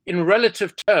 in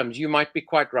relative terms, you might be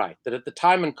quite right that at the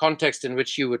time and context in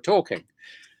which you were talking,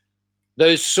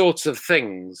 those sorts of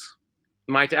things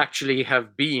might actually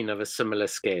have been of a similar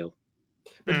scale.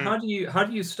 But how do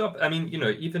you stop? I mean,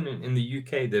 even in the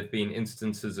UK, there have been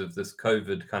instances of this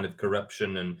COVID kind of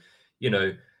corruption, and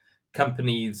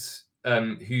companies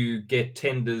who get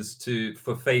tenders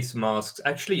for face masks.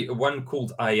 Actually, one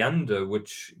called Ayanda,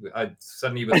 which I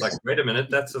suddenly was like, wait a minute,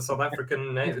 that's a South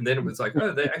African name. And then it was like,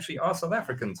 oh, they actually are South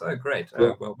Africans. Oh, great.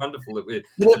 Oh, well, wonderful that we're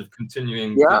sort of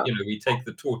continuing. We take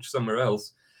the torch somewhere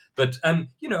else. But I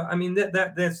mean,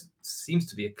 there seems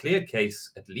to be a clear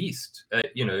case, at least,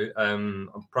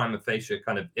 prima facie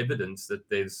kind of evidence that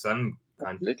there's some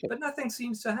kind. Absolutely. But nothing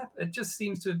seems to happen. It just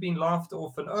seems to have been laughed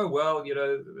off, and well,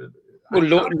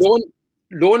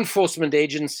 law enforcement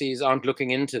agencies aren't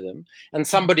looking into them. And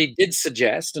somebody did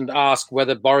suggest and ask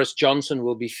whether Boris Johnson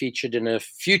will be featured in a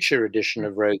future edition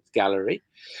of Rogues Gallery,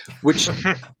 which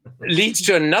leads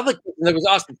to another question that was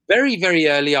asked very, very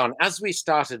early on, as we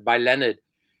started, by Leonard,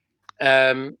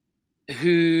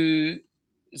 who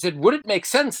said, would it make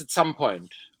sense at some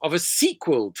point of a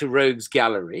sequel to Rogues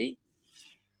Gallery,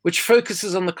 which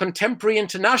focuses on the contemporary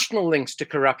international links to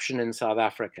corruption in South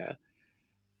Africa?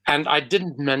 And I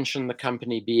didn't mention the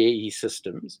company BAE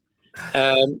Systems.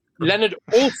 Leonard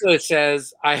also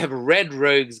says, I have read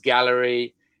Rogues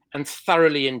Gallery and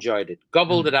thoroughly enjoyed it.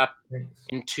 Gobbled it up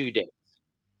in 2 days.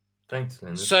 Thanks,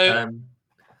 Leonard. So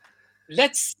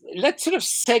let's sort of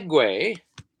segue,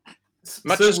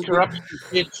 much as corruption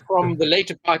did from the late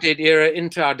apartheid era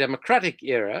into our democratic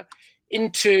era,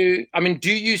 into, I mean,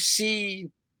 do you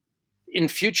see in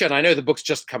future, and I know the book's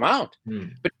just come out,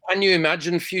 but can you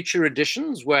imagine future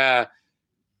editions where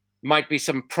might be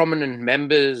some prominent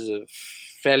members of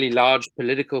fairly large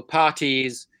political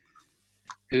parties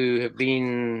who have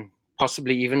been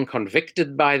possibly even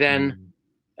convicted by then,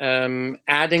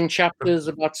 adding chapters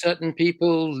about certain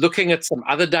people, looking at some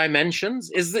other dimensions?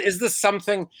 Is this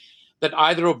something that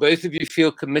either or both of you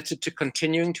feel committed to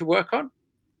continuing to work on?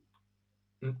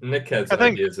 Nick has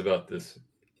ideas about this.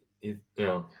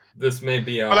 This may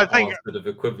be our sort of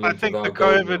equivalent. I think of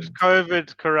our the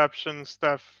COVID corruption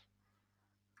stuff,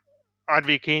 I'd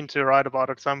be keen to write about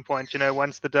at some point,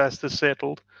 once the dust is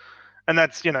settled. And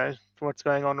that's, what's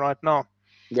going on right now.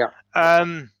 Yeah.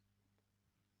 And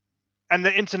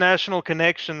the international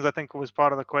connections, I think, was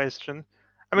part of the question.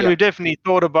 I mean, we definitely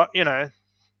thought about, there's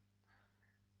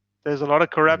a lot of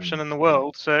corruption in the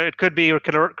world. So it could be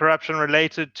corruption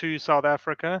related to South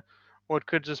Africa, or it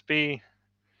could just be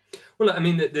well, I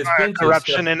mean, there's plenty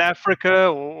corruption of in Africa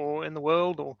or in the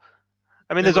world. Or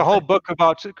I mean, there's a whole book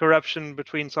about corruption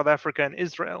between South Africa and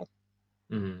Israel.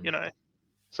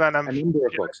 So and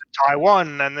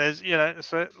Taiwan, and there's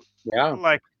so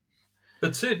like.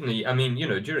 But certainly, I mean,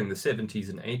 during the 70s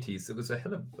and 80s, there was a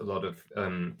hell of a lot of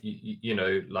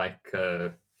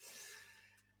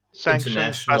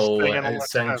sanctions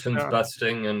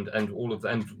busting and all of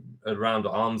that, and around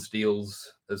arms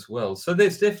deals as well. So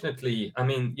there's definitely, I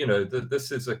mean,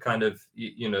 this is a kind of,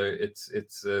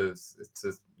 it's a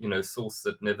source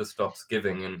that never stops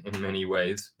giving in many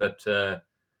ways. But I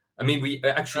mean, we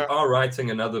actually are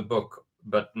writing another book,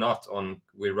 but not on.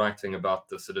 We're writing about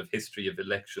the sort of history of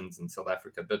elections in South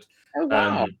Africa. But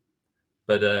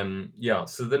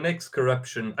so the next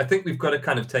corruption, I think we've got to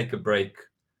kind of take a break.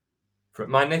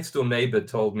 My next door neighbor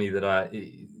told me that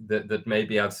that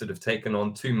maybe I've sort of taken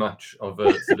on too much of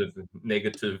a sort of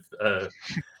negative,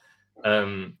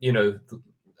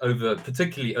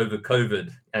 particularly over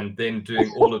COVID, and then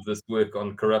doing all of this work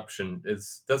on corruption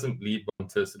doesn't lead one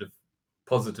to a sort of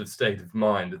positive state of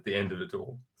mind at the end of it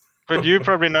all. But you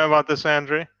probably know about this,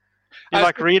 Andrew. You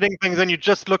like reading things and you're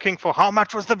just looking for how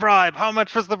much was the bribe? How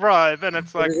much was the bribe? And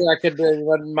it's like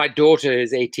my daughter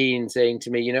is 18 saying to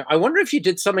me, I wonder if you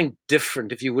did something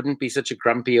different, if you wouldn't be such a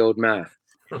grumpy old man.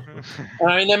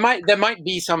 I mean, there might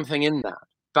be something in that,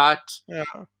 but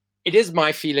it is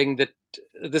my feeling that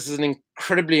this is an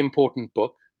incredibly important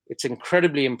book. It's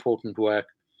incredibly important work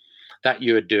that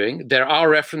you are doing. There are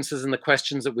references in the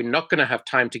questions that we're not going to have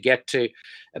time to get to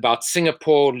about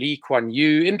Singapore, Lee Kuan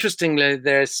Yew. Interestingly,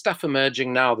 there's stuff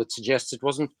emerging now that suggests it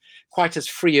wasn't quite as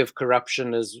free of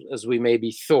corruption as we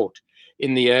maybe thought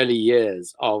in the early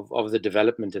years of the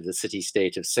development of the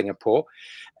city-state of Singapore.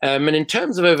 And in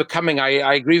terms of overcoming,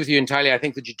 I agree with you entirely. I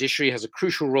think the judiciary has a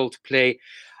crucial role to play.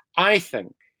 I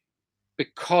think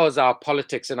because our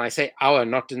politics, and I say our,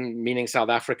 not in meaning South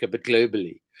Africa, but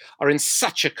globally, are in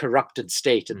such a corrupted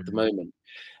state at the moment,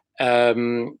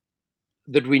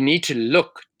 that we need to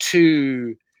look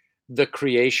to the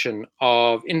creation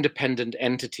of independent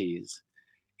entities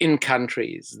in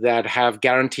countries that have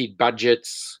guaranteed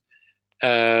budgets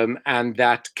and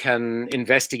that can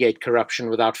investigate corruption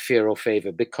without fear or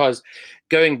favor. Because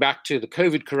going back to the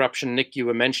COVID corruption, Nick, you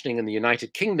were mentioning in the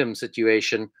United Kingdom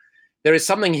situation, there is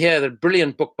something here, that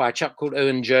brilliant book by a chap called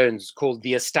Owen Jones called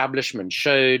The Establishment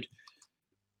showed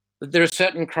that there are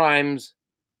certain crimes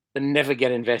that never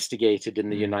get investigated in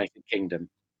the United Kingdom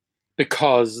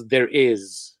because there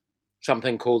is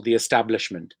something called the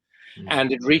establishment.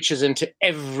 And it reaches into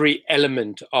every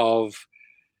element of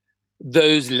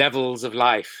those levels of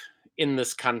life in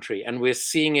this country. And we're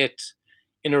seeing it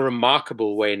in a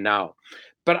remarkable way now.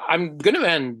 But I'm going to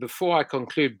end, before I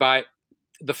conclude, by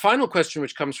the final question,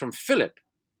 which comes from Philip,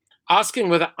 asking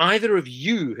whether either of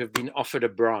you have been offered a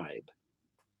bribe.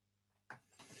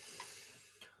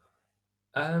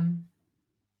 I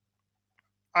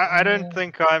don't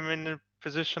think I'm in a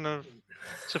position of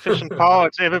sufficient power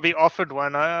to ever be offered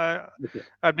one.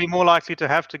 I'd be more likely to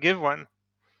have to give one.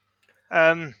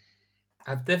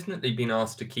 I've definitely been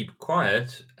asked to keep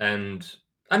quiet, and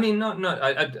I mean, not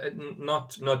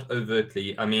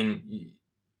overtly. I mean,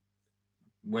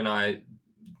 when I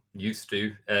used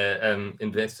to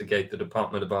investigate the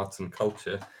Department of Arts and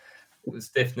Culture, it was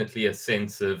definitely a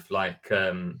sense of like,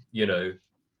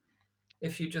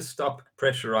 if you just stop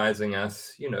pressurizing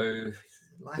us,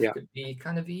 life could be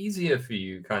kind of easier for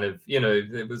you, kind of,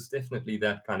 there was definitely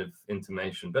that kind of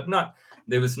intimation, but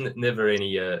there was never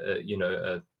any,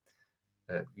 a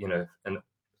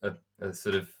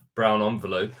sort of brown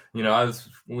envelope. I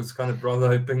was kind of rather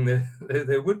hoping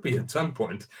there would be at some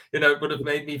point. It would have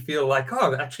made me feel like,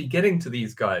 oh, actually getting to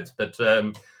these guys. But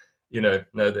no,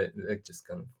 they're just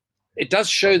kind of. It does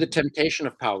show the temptation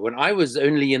of power. When I was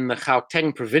only in the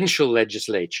Gauteng provincial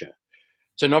legislature,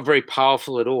 so not very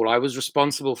powerful at all, I was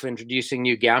responsible for introducing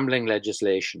new gambling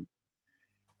legislation.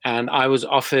 And I was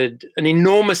offered an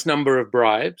enormous number of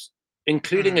bribes,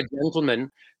 including a gentleman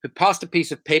who passed a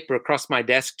piece of paper across my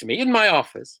desk to me in my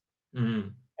office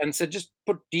and said, just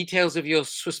put details of your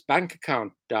Swiss bank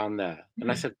account down there. And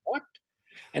I said, what?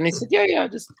 And he said, yeah,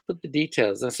 just put the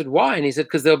details. And I said, why? And he said,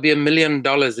 because there'll be $1 million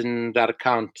in that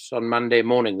account on Monday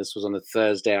morning. This was on a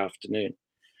Thursday afternoon.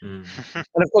 And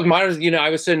of course, I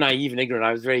was so naive and ignorant.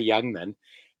 I was very young then.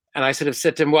 And I sort of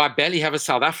said to him, well, I barely have a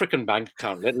South African bank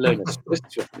account, let alone a Swiss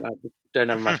one. I don't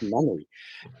have much money.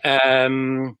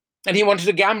 And he wanted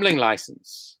a gambling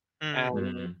license.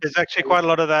 There's actually quite a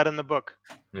lot of that in the book.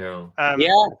 Yeah.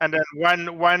 And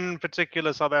then one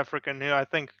particular South African who I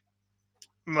think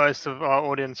most of our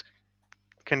audience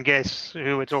can guess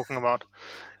who we're talking about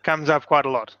comes up quite a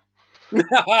lot.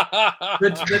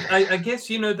 but I guess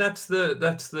that's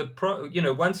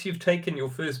the once you've taken your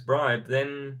first bribe,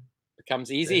 then it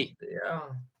becomes easy.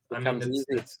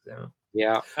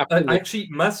 Yeah, I actually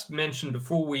must mention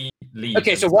before we leave.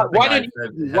 Okay, so why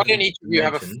don't each of you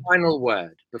have a final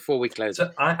word before we close?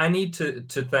 So I need to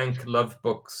thank Love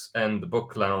Books and the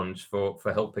Book Lounge for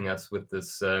helping us with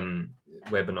this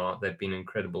webinar. They've been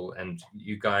incredible, and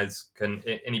you guys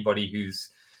anybody who's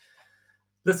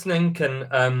listening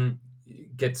can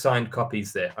get signed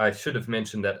copies there. I should have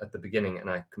mentioned that at the beginning, and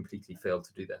I completely failed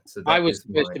to do that. So I was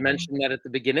supposed to mention that at the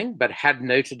beginning, but had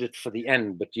noted it for the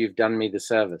end. But you've done me the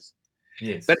service.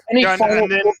 Yes. But any final?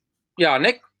 Yeah,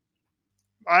 Nick.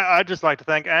 I'd just like to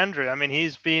thank Andrew. I mean,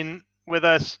 he's been with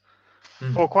us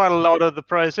for quite a lot of the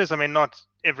process. I mean, not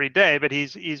every day, but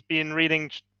he's been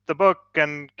reading the book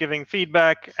and giving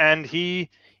feedback. And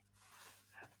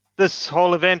this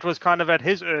whole event was kind of at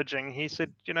his urging. He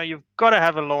said, you've got to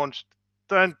have a launch.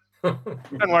 Don't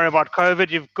worry about COVID.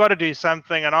 You've got to do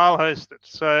something, and I'll host it.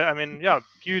 So, I mean,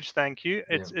 huge thank you.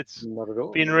 It's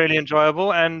been really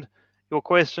enjoyable, and your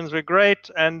questions were great.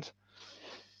 And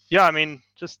I mean,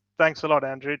 just thanks a lot,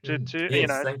 Andrew. Thank you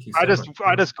so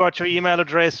I just got your email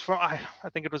address from I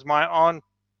think it was my aunt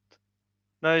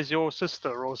knows your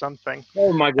sister or something.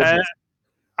 Oh my goodness!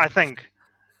 I think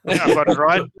I've got it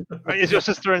right. Is your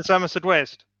sister in Somerset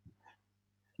West?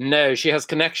 No, she has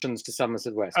connections to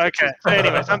Somerset West. Okay. So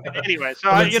anyway, so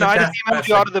I just emailed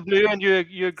you out of the blue, and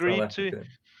you agreed to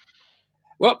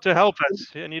help us,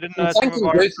 and you didn't know.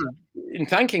 In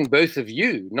thanking both of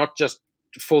you, not just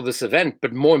for this event,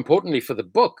 but more importantly for the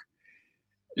book,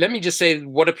 let me just say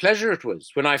what a pleasure it was.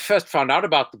 When I first found out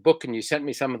about the book and you sent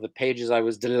me some of the pages, I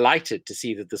was delighted to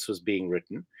see that this was being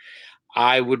written.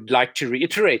 I would like to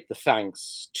reiterate the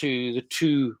thanks to the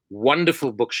two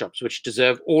wonderful bookshops, which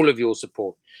deserve all of your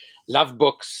support, Love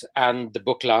Books and the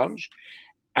Book Lounge,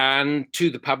 and to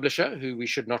the publisher, who we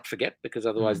should not forget, because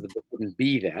otherwise the book wouldn't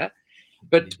be there.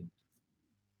 But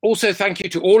also thank you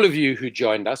to all of you who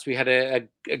joined us. We had a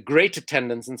great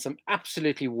attendance and some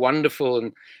absolutely wonderful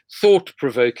and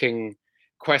thought-provoking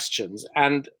questions.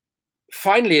 And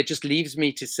finally, it just leaves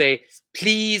me to say,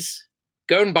 please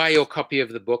go and buy your copy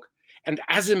of the book. And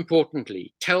as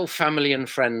importantly, tell family and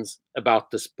friends about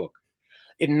this book.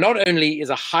 It not only is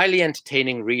a highly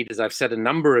entertaining read, as I've said a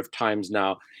number of times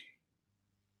now,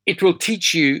 it will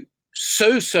teach you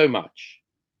so much.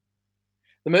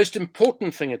 The most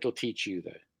important thing it will teach you,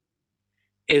 though,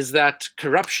 is that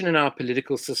corruption in our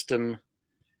political system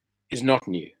is not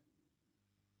new.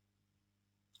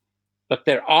 But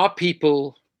there are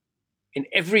people in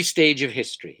every stage of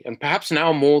history, and perhaps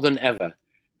now more than ever,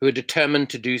 who are determined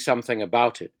to do something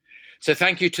about it. So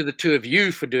thank you to the two of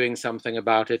you for doing something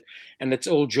about it, and let's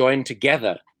all join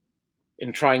together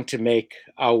in trying to make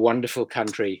our wonderful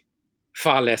country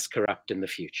far less corrupt in the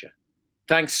future.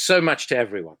 Thanks so much to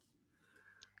everyone.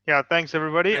 Yeah, thanks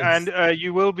everybody. Thanks. And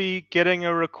you will be getting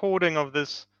a recording of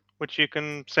this, which you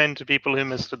can send to people who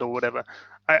missed it or whatever.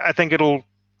 I think it'll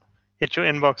hit your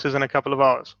inboxes in a couple of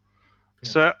hours. Yeah.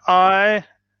 So I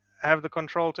have the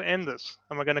control to end this.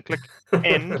 And we're going to click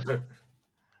end.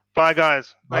 Bye,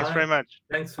 guys. Thanks Bye. very much.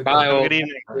 Thanks for Bye coming. Have a all. good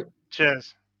evening.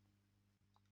 Cheers.